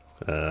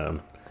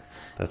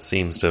 That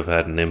seems to have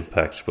had an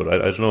impact. But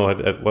I don't know.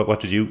 What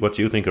do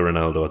you think of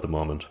Ronaldo at the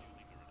moment?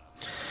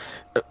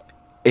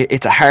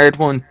 It's a hard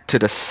one to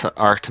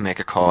make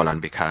a call on,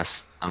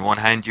 because on one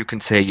hand you can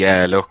say,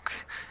 yeah, look,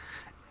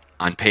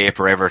 on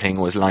paper everything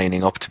was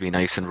lining up to be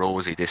nice and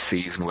rosy this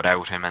season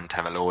without him, and to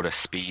have a load of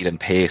speed and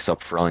pace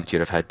up front. You'd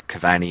have had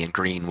Cavani and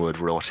Greenwood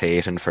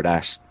rotating for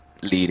that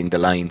leading the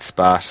line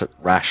spot.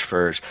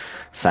 Rashford,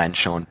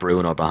 Sancho and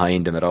Bruno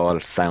behind him. It all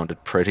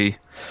sounded pretty,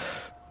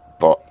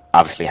 but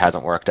obviously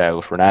hasn't worked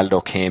out.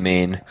 Ronaldo came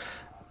in.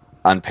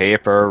 On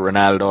paper,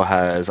 Ronaldo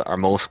has our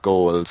most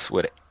goals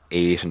with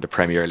 8 in the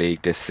Premier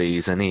League this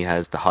season. He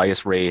has the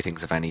highest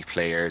ratings of any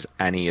players,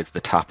 and he is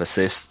the top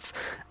assists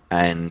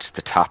and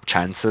the top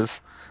chances,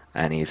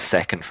 and he's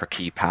second for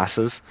key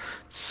passes.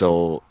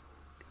 So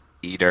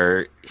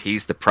either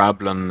he's the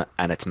problem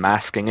and it's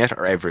masking it,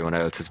 or everyone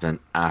else has been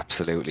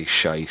absolutely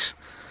shite,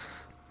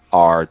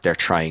 or they're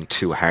trying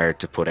too hard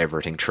to put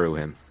everything through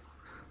him,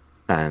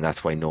 and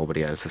that's why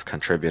nobody else is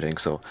contributing.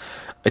 So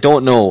I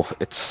don't know.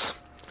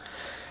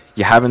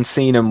 You haven't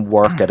seen him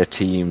work at a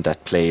team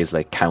that plays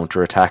like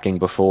counter-attacking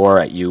before.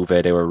 At Juve,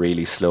 they were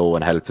really slow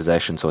and held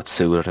possession, so it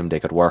suited him.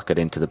 They could work it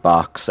into the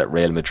box. At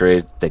Real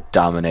Madrid, they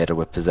dominated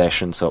with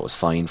possession, so it was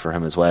fine for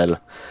him as well,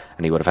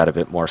 and he would have had a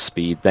bit more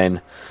speed then.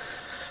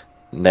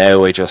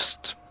 Now I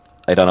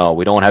don't know.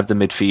 We don't have the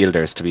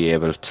midfielders to be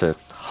able to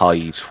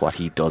hide what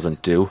he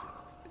doesn't do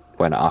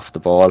when off the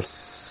ball.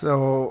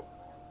 So,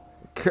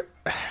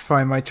 if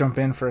I might jump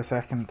in for a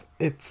second,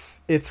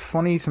 it's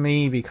funny to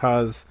me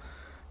because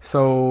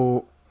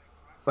So,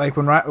 like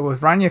with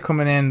Rania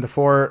coming in, the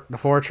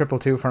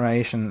 4-2-2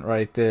 formation,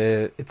 right?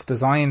 It's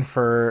designed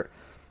for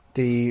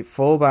the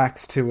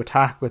fullbacks to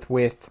attack with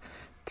width,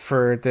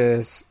 for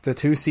the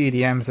two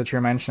CDMs that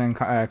you're mentioning,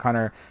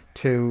 Connor,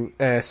 to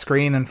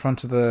screen in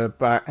front of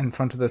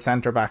the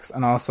centre backs,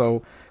 and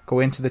also go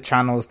into the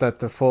channels that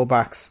the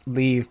fullbacks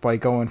leave by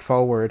going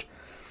forward.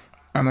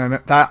 And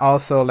that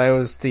also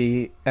allows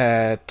the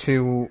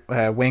two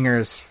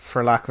wingers,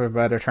 for lack of a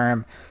better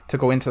term, to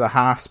go into the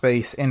half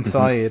space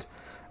inside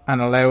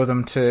and allow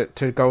them to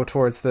go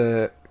towards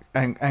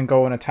and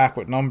go and attack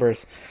with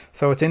numbers.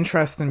 So it's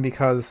interesting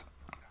because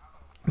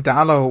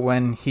Dalot,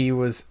 when he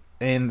was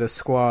in the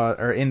squad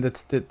or in the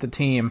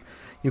team,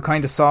 you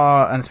kind of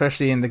saw, and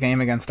especially in the game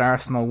against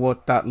Arsenal,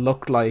 what that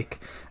looked like,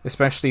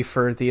 especially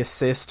for the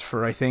assist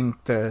for, I think,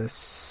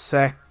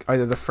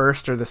 either the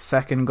first or the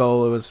second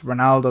goal. It was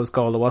Ronaldo's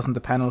goal, it wasn't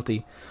the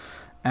penalty.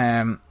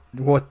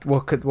 What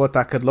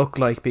that could look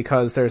like,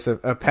 because there's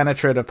a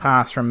penetrative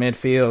pass from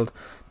midfield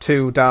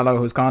to Dalot,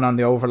 who's gone on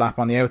the overlap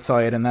on the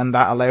outside, and then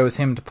that allows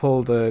him to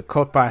pull the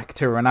cutback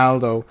to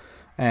Ronaldo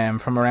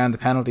from around the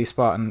penalty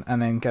spot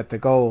and then get the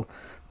goal.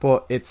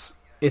 But it's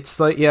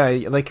like, yeah,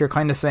 like you're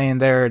kind of saying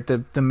there,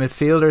 the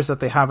midfielders that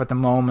they have at the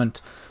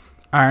moment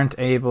aren't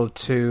able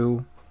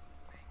to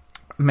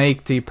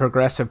make the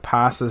progressive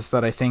passes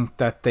that I think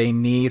that they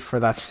need for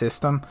that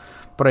system.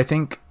 But I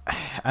think,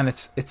 and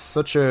it's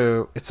such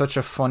a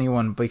funny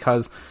one,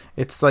 because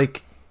it's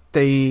like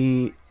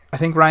I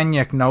think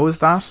Rangnick knows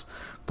that,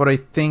 but I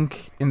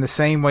think in the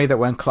same way that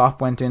when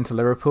Klopp went into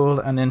Liverpool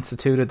and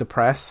instituted the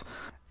press,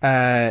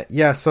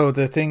 so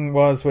the thing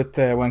was with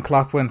when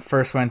Klopp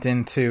first went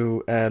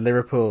into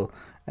Liverpool,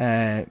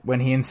 when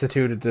he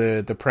instituted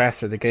the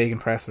press, or the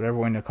Gegenpress, whatever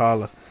one you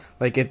call it,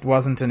 like, it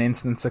wasn't an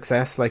instant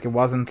success. Like, it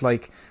wasn't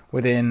like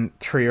within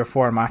 3 or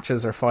 4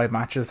 matches or 5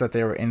 matches that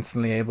they were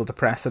instantly able to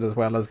press it as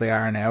well as they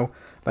are now.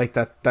 Like,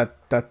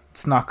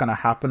 that's not going to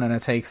happen, and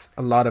it takes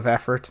a lot of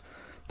effort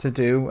to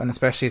do, and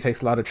especially it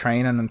takes a lot of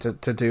training and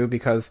to do,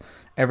 because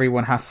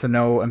everyone has to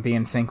know and be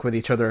in sync with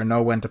each other and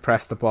know when to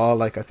press the ball.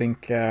 Like, I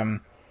think who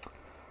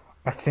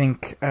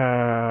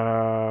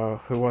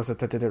was it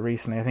that did it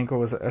recently? I think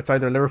it's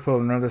either Liverpool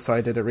or another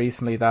side did it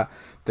recently, that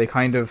they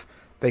kind of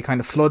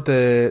flood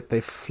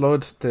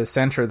the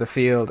centre of the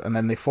field, and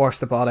then they force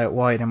the ball out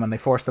wide, and when they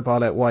force the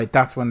ball out wide,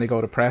 that's when they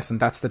go to press, and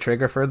that's the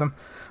trigger for them.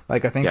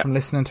 Like, I think from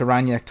listening to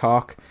Rangnick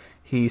talk,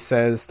 he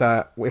says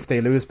that if they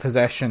lose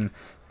possession,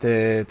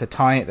 the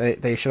time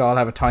they should all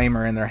have a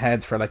timer in their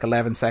heads for like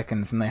 11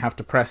 seconds, and they have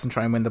to press and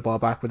try and win the ball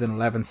back within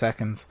 11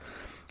 seconds.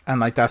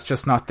 And like, that's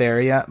just not there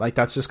yet. Like,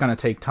 that's just going to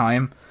take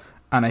time.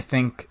 And I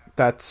think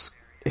that's,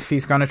 if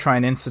he's going to try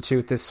and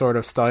institute this sort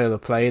of style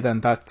of play, then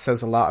that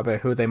says a lot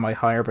about who they might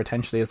hire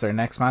potentially as their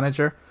next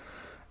manager.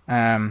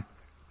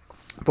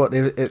 But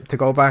to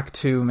go back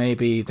to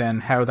maybe then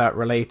how that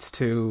relates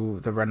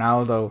to the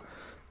Ronaldo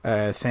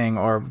thing,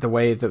 or the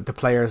way that the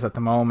players at the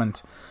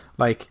moment,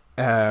 like,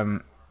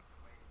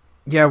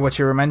 what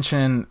you were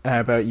mentioning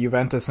about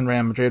Juventus and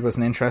Real Madrid was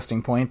an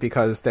interesting point,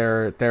 because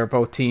they're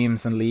both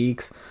teams and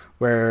leagues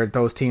where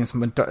those teams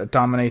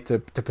dominate the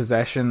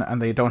possession, and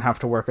they don't have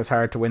to work as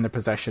hard to win the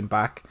possession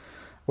back.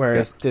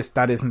 Whereas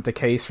that isn't the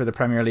case for the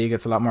Premier League.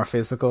 It's a lot more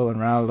physical, and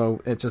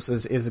Ronaldo, it just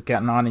is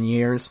getting on in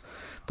years.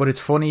 But it's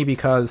funny,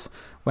 because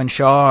when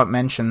Shaw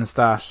mentions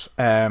that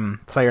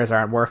players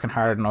aren't working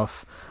hard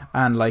enough,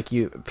 and like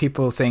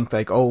people think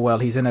like, oh well,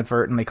 he's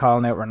inadvertently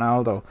calling out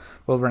Ronaldo.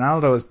 Well,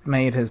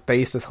 Ronaldo has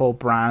based his whole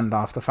brand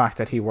off the fact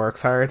that he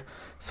works hard.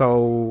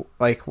 So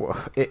like,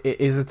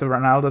 is it the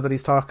Ronaldo that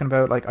he's talking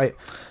about? Like, I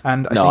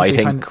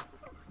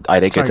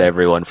think it's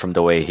everyone, from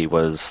the way he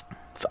was.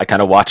 I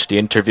kind of watched the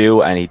interview,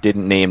 and he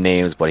didn't name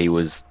names, but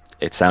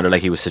it sounded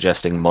like he was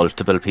suggesting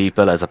multiple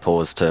people as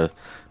opposed to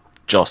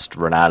just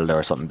Ronaldo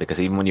or something,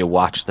 because even when you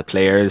watch the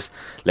players,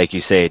 like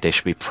you say, they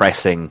should be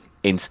pressing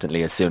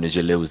instantly as soon as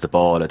you lose the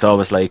ball. It's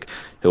always like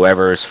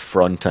whoever's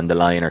front on the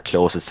line or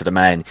closest to the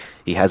man,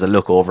 he has a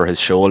look over his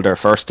shoulder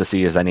first to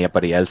see is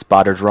anybody else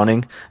bothered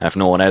running, and if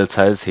no one else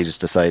has, he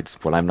just decides,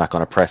 well, I'm not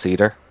going to press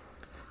either.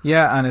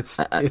 Yeah, and it's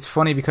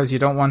funny, because you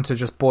don't want to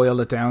just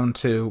boil it down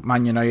to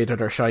Man United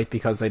or shite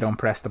because they don't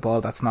press the ball.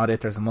 That's not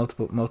it. There's a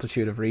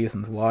multitude of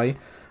reasons why.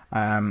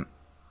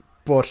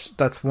 But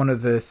that's one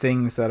of the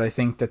things that I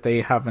think that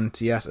they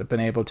haven't yet been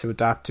able to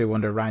adapt to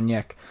under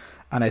Rangnick.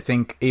 And I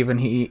think even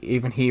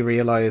he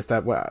realised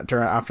that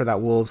after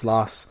that Wolves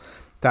loss,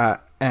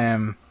 that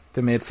the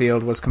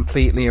midfield was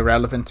completely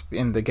irrelevant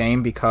in the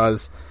game,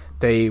 because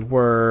they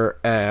were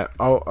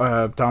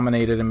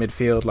dominated in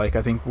midfield. Like,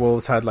 I think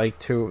Wolves had like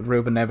 2,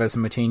 Ruben Neves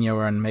and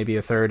Moutinho, and maybe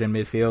a third in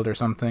midfield or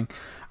something.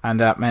 And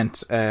that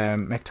meant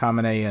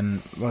McTominay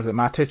and, was it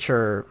Matic,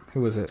 or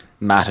who was it?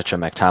 Matic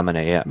and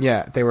McTominay, yeah.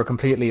 Yeah, they were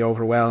completely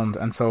overwhelmed,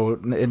 and so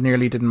it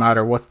nearly didn't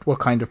matter what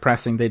kind of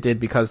pressing they did,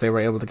 because they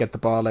were able to get the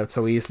ball out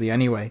so easily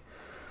anyway.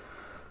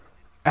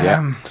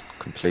 Yeah,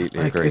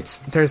 completely agree. It's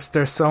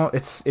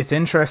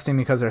interesting,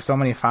 because there's so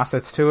many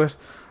facets to it.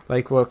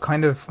 Like,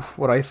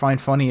 what I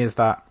find funny is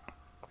that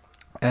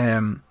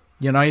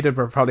United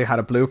probably had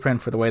a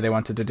blueprint for the way they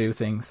wanted to do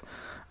things,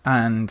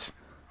 and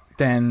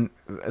then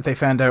they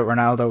found out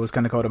Ronaldo was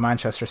going to go to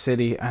Manchester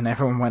City, and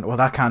everyone went, well,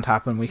 that can't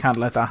happen, we can't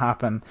let that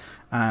happen,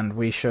 and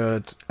we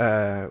should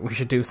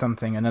do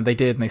something. And then they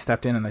did, and they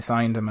stepped in and they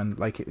signed him, and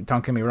like,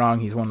 don't get me wrong,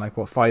 he's won like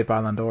 5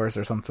 Ballon d'Ors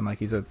or something, like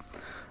he's a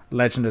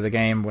legend of the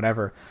game,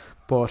 whatever.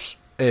 But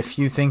if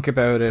you think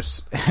about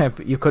it,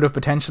 you could have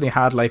potentially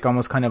had like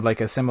almost kind of like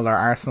a similar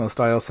Arsenal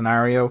style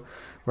scenario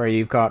where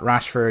you've got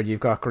Rashford, you've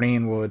got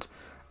Greenwood,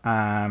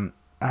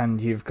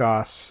 and you've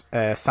got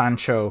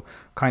Sancho,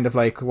 kind of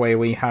like the way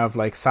we have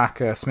like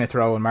Saka, Smith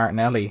Rowe and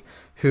Martinelli,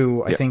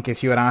 who I think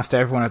if you had asked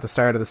everyone at the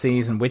start of the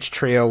season which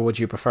trio would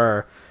you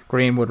prefer,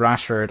 Greenwood,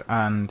 Rashford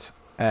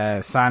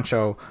and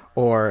Sancho,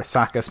 or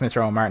Saka, Smith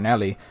Rowe and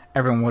Martinelli,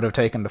 everyone would have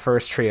taken the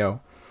first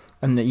trio.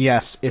 And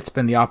yet it's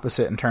been the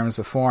opposite in terms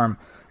of form.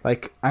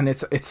 Like, and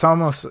it's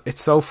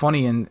so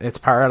funny in its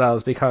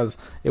parallels, because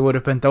it would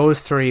have been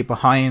those three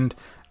behind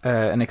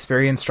an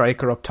experienced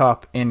striker up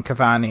top in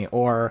Cavani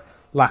or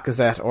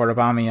Lacazette or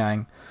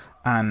Aubameyang,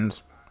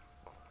 and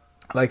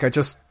like,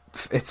 it's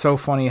so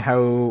funny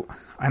how,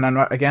 and I'm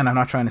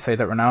not trying to say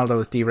that Ronaldo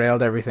has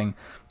derailed everything,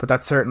 but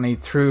that certainly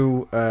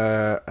threw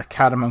a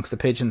cat amongst the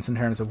pigeons in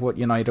terms of what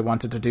United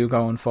wanted to do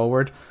going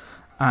forward.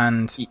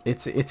 And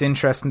it's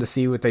interesting to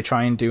see what they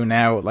try and do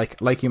now.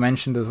 Like you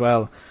mentioned as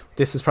well,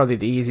 this is probably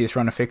the easiest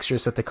run of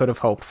fixtures that they could have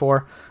hoped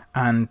for,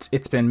 and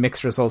it's been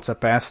mixed results at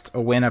best. A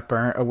win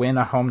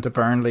at home to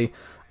Burnley,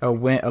 a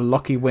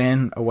lucky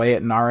win away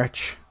at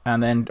Norwich,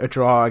 and then a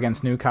draw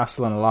against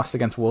Newcastle and a loss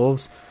against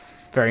Wolves.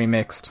 Very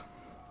mixed.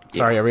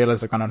 Sorry, I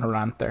realised I've gone on a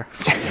rant there.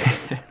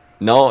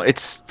 No,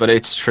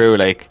 it's true.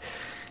 Like,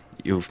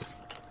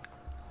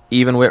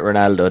 even with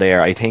Ronaldo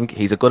there, I think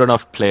he's a good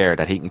enough player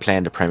that he can play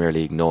in the Premier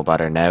League no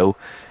bother now.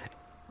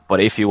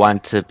 But if you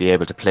want to be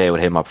able to play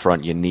with him up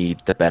front, you need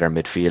the better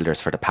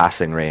midfielders for the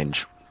passing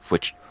range,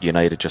 which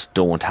United just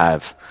don't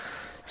have.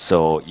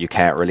 So you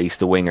can't release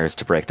the wingers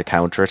to break the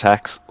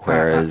counter-attacks,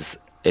 whereas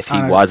if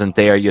he wasn't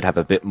there, you'd have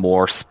a bit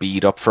more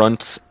speed up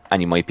front,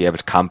 and you might be able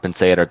to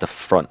compensate, or the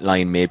front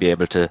line may be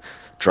able to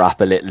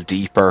drop a little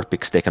deeper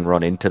because they can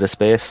run into the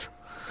space.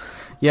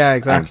 Yeah,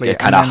 exactly. And it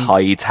kind of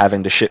hides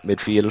having the shit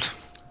midfield.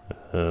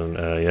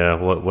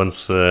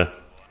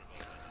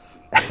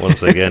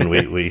 Once again,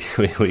 we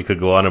could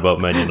go on about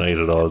Man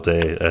United all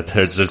day.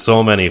 There's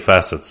so many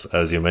facets,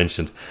 as you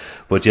mentioned,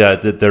 but yeah,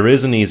 there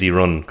is an easy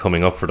run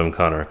coming up for them,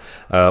 Connor.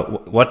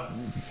 What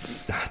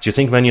do you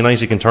think Man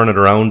United can turn it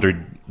around,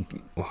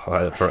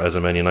 or as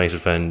a Man United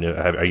fan,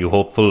 are you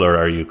hopeful or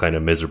are you kind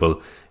of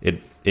miserable?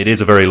 It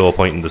is a very low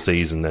point in the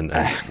season, and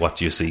what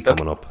do you see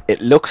coming up?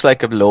 It looks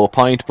like a low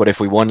point, but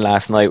if we won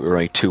last night, we were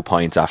only 2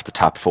 points off the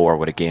top 4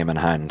 with a game in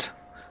hand.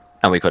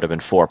 And we could have been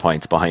 4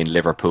 points behind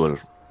Liverpool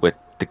with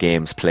the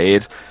games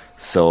played.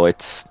 So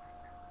it's,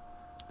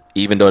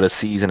 even though the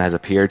season has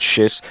appeared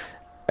shit,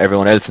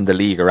 everyone else in the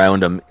league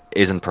around them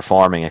isn't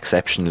performing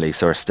exceptionally.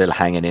 So we're still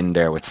hanging in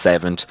there with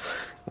 7th.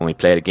 When we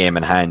play the game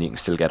in hand, you can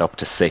still get up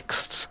to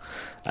 6th.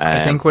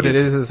 I think what it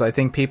is I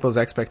think people's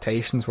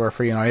expectations were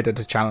for United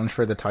to challenge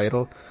for the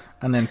title.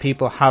 And then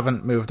people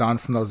haven't moved on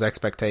from those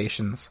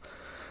expectations.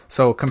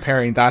 So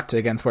comparing that to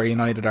against where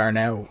United are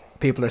now,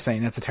 people are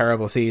saying it's a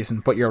terrible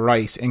season, but you're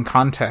right, in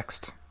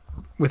context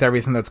with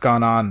everything that's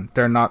gone on,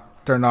 they're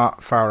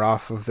not far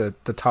off of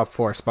the top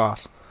 4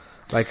 spot.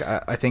 Like,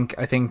 I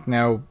think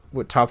now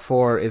with top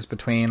 4 is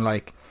between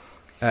like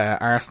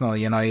Arsenal,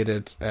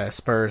 United,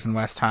 Spurs and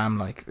West Ham,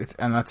 like,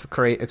 and that's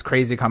it's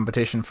crazy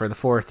competition for the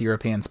 4th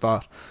European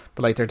spot,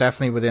 but like, they're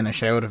definitely within a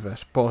shout of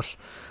it. But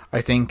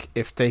I think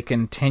if they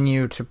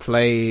continue to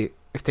play,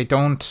 if they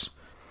don't,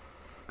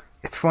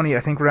 it's funny, I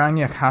think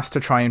Rangnick has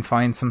to try and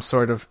find some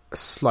sort of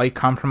slight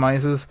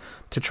compromises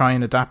to try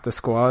and adapt the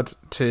squad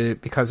to,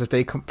 because if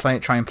they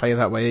try and play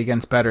that way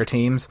against better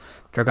teams,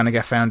 they're going to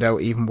get found out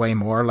even way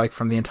more, like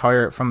from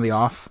the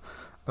off.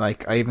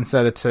 Like, I even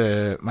said it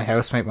to my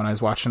housemate when I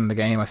was watching the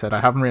game. I said, I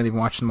haven't really been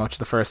watching much of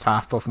the first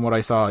half, but from what I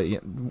saw,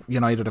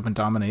 United have been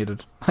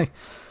dominated.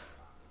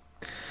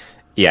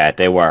 Yeah,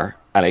 they were.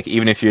 And like,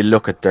 even if you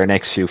look at their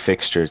next few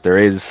fixtures, there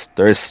is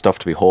stuff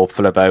to be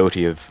hopeful about.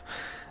 You've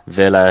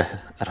Villa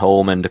at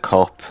home in the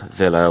Cup,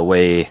 Villa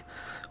away,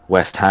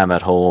 West Ham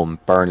at home,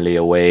 Burnley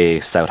away,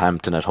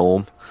 Southampton at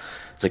home.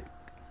 It's like,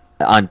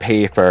 on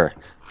paper,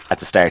 at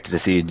the start of the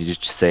season, you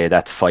just say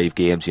that's 5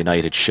 games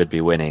United should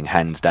be winning,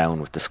 hands down,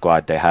 with the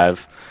squad they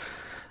have.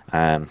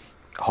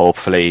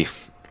 Hopefully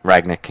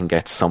Rangnick can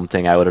get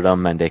something out of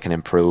them and they can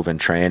improve in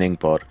training,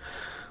 but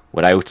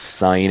without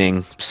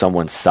signing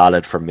someone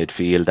solid for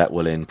midfield that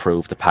will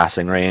improve the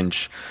passing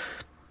range,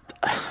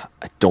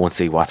 I don't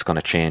see what's going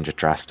to change it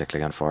drastically,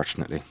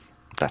 unfortunately.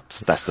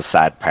 That's the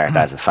sad part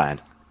as a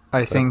fan.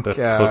 I think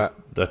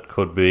that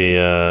could be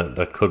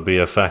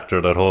a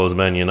factor that holds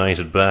Man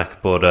United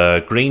back.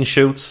 But green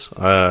shoots,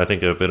 I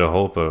think a bit of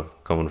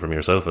hope coming from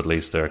yourself at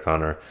least there,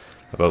 Connor.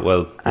 About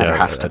there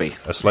has to be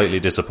a slightly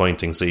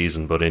disappointing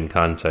season, but in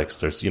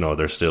context,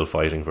 they're still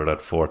fighting for that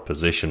 4th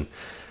position.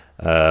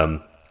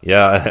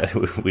 Yeah,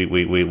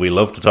 we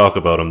love to talk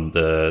about them,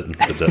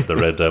 the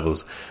Red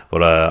Devils.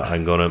 But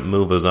I'm going to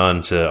move us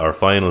on to our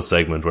final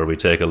segment where we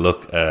take a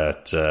look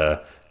at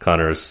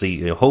Connor's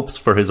hopes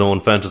for his own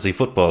fantasy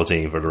football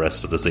team for the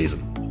rest of the season.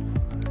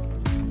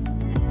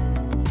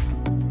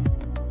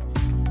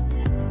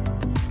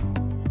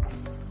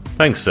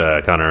 Thanks,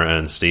 Connor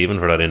and Stephen,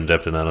 for that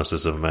in-depth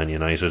analysis of Man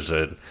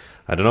United.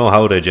 I don't know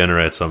how they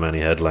generate so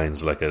many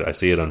headlines. Like, I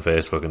see it on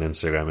Facebook and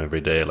Instagram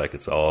every day. Like,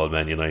 it's all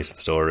Man United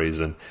stories,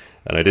 and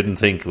I didn't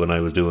think when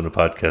I was doing a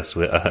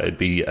podcast I'd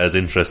be as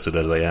interested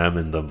as I am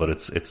in them. But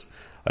it's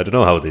I don't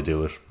know how they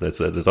do it.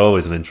 There's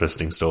always an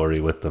interesting story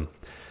with them.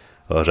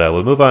 But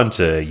we'll move on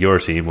to your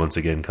team once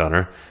again,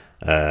 Connor.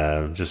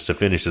 Just to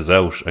finish this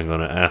out, I'm going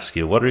to ask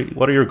you, what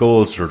are your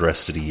goals for the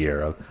rest of the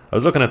year? I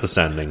was looking at the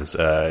standings.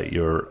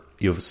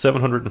 You have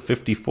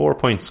 754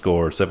 points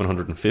scored,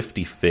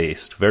 750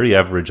 faced. Very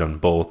average on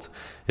both.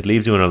 It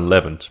leaves you in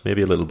 11th,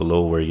 maybe a little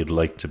below where you'd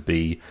like to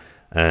be.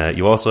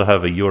 You also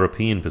have a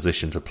European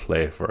position to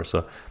play for,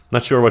 so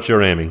not sure what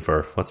you're aiming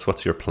for.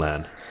 What's your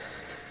plan?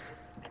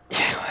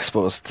 Yeah, I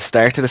suppose the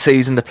start of the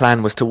season, the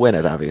plan was to win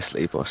it,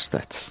 obviously, but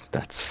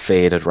that's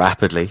faded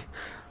rapidly.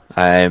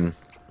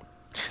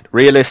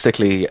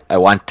 Realistically, I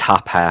want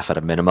top half at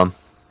a minimum.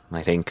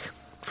 I think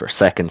for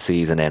second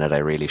season in it, I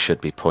really should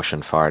be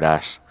pushing for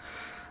that.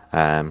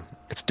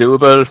 It's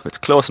doable. It's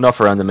close enough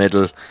around the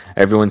middle.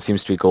 Everyone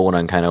seems to be going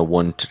on kind of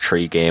 1 to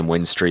 3 game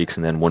win streaks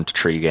and then 1 to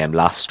 3 game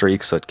loss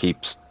streaks, so it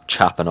keeps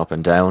chopping up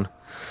and down.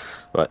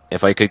 But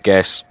if I could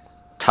get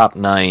top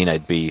 9,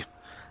 I'd be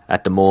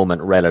at the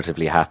moment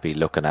relatively happy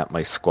looking at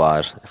my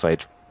squad. If I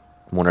had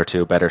 1 or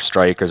 2 better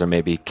strikers, or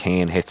maybe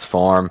Kane hits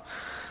form,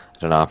 I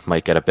don't know,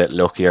 might get a bit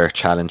luckier,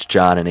 challenge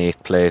John in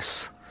 8th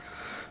place.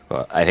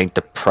 But I think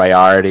the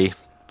priority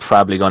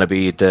probably going to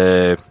be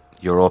the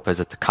Europa.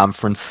 Is it the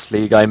Conference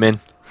League I'm in?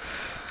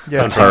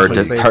 Yeah,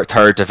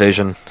 third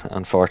division.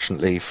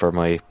 Unfortunately, for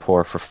my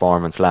poor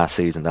performance last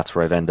season, that's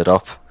where I've ended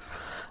up.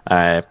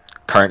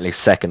 Currently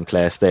second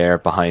place there,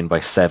 behind by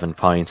 7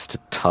 points to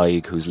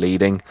Tig, who's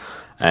leading.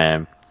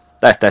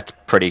 That's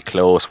pretty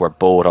close. We're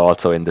both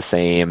also in the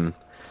same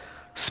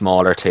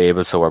smaller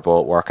table, so we're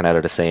both working out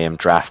of the same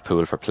draft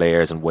pool for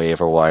players and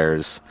waiver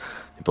wires.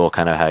 We both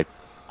kind of had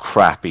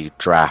crappy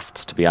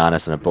drafts, to be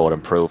honest, and have both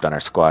improved on our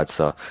squad,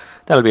 so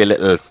that'll be a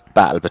little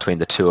battle between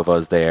the two of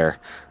us there,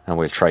 and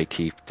we'll try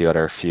keep the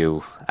other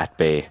few at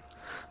bay.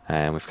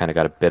 We've kind of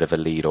got a bit of a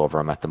lead over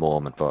them at the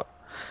moment, but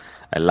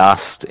I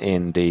lost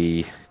in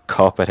the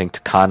cup, I think,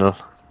 to Connell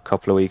a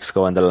couple of weeks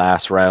ago in the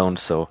last round,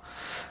 so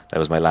that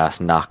was my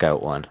last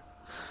knockout one.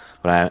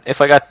 But if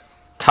I got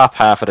top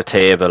half of the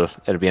table,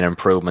 it'll be an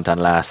improvement on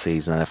last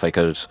season, and if I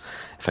could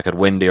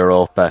win the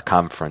Europa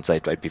Conference,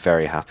 I'd be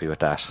very happy with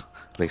that.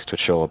 At least to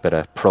show a bit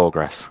of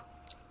progress.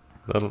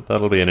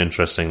 That'll be an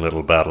interesting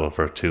little battle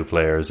for 2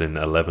 players in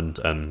 11th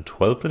and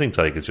 12th. I think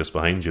Tig is just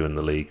behind you in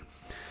the league.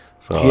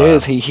 So, he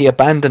is. He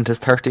abandoned his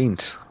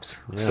 13th.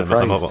 Yeah,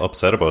 I'm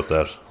upset about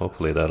that.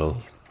 Hopefully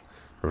that'll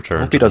return.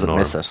 I hope he doesn't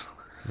miss it.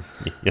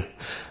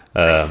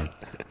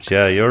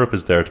 Yeah, Europe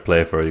is there to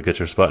play for. You get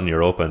your spot in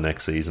Europa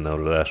next season out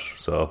of that,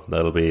 so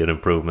that'll be an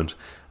improvement.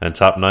 And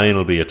top 9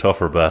 will be a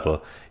tougher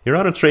battle. You're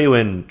on a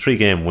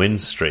 3-game win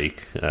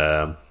streak.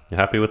 You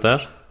happy with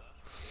that?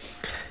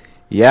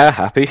 Yeah,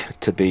 happy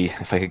to be.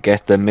 If I could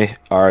get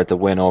the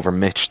win over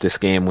Mitch this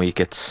game week,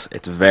 it's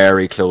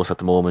very close at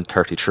the moment,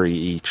 33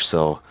 each.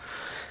 So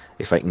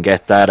if I can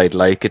get that, I'd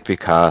like it,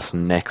 because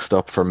next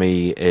up for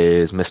me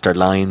is Mr.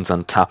 Lyons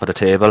on top of the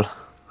table.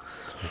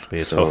 Must be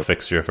a tough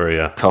fixture for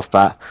you. Tough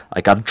bat. I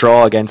got a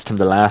draw against him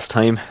the last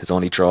time. His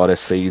only draw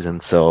this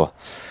season, so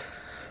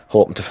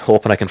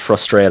hoping I can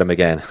frustrate him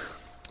again.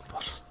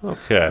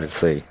 Okay. We'll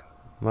see.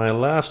 My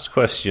last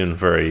question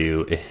for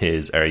you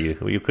is: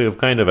 you could have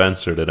kind of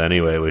answered it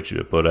anyway,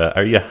 but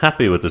are you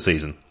happy with the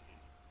season?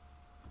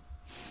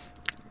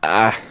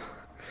 Yeah,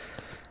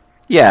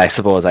 I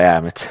suppose I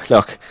am.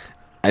 Look,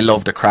 I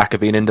love the crack of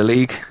being in the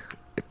league.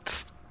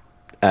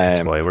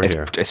 That's why we're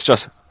here. It's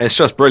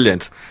just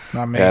brilliant.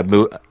 Not me. I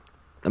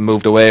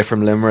moved away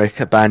from Limerick,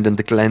 abandoned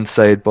the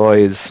Glenside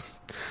boys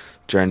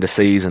during the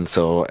season,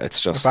 so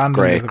it's just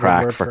great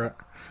crack for it.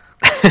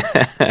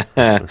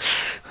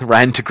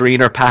 Ran to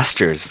greener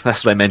pastures.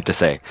 That's what I meant to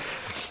say.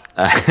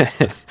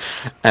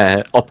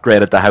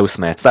 Upgraded the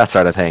housemates, that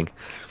sort of thing.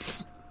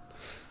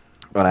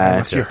 But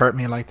unless you hurt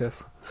me like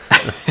this.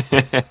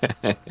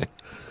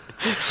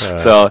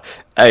 So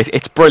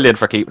it's brilliant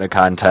for keeping in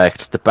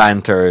contact. The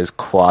banter is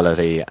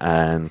quality,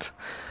 and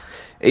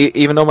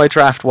even though my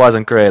draft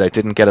wasn't great, I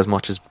didn't get as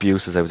much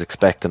abuse as I was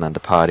expecting on the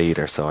pod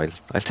either, so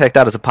I'll take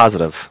that as a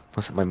positive.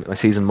 My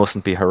season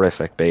mustn't be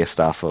horrific based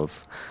off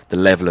of the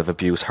level of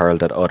abuse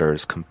hurled at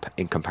others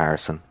in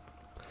comparison.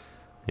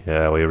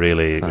 Yeah, we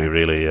really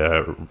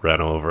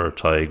ran over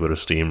Tig with a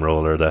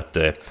steamroller that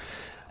day.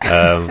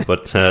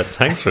 But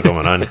thanks for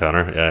coming on,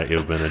 Connor.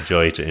 You've been a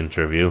joy to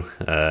interview.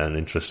 An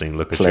interesting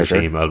look at Pleasure.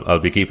 your team. I'll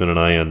be keeping an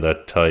eye on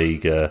that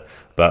Tig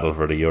battle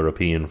for the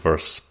European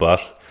first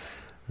spot.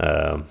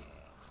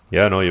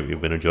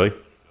 You've been a joy.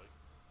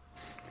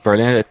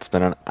 Brilliant. It's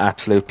been an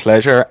absolute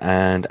pleasure.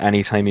 And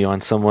anytime you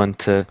want someone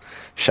to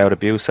shout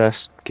abuse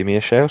at, give me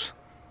a shout.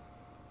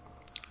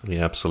 We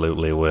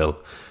absolutely will.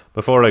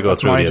 Before I go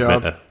That's through my the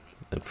job.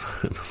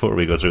 before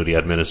we go through the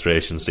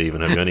administration,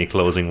 Stephen, have you any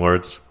closing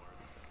words?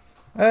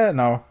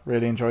 No,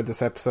 really enjoyed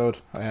this episode.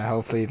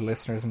 Hopefully the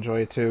listeners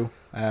enjoy it too.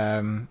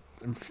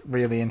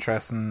 Really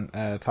interesting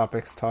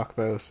topics to talk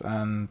about,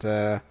 and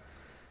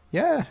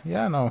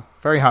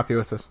very happy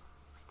with it.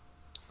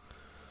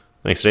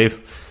 Thanks,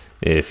 Steve.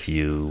 If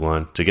you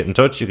want to get in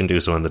touch, you can do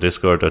so on the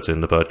Discord. That's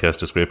in the podcast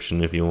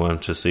description. If you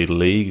want to see the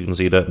league, you can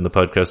see that in the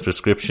podcast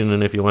description.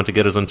 And if you want to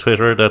get us on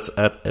Twitter, that's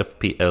at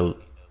the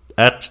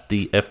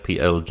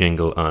FPL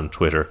Jingle on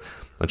Twitter.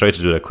 I tried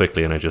to do that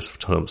quickly and I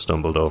just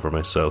stumbled over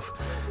myself.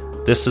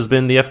 This has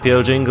been the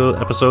FPL Jingle,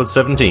 episode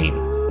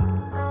 17.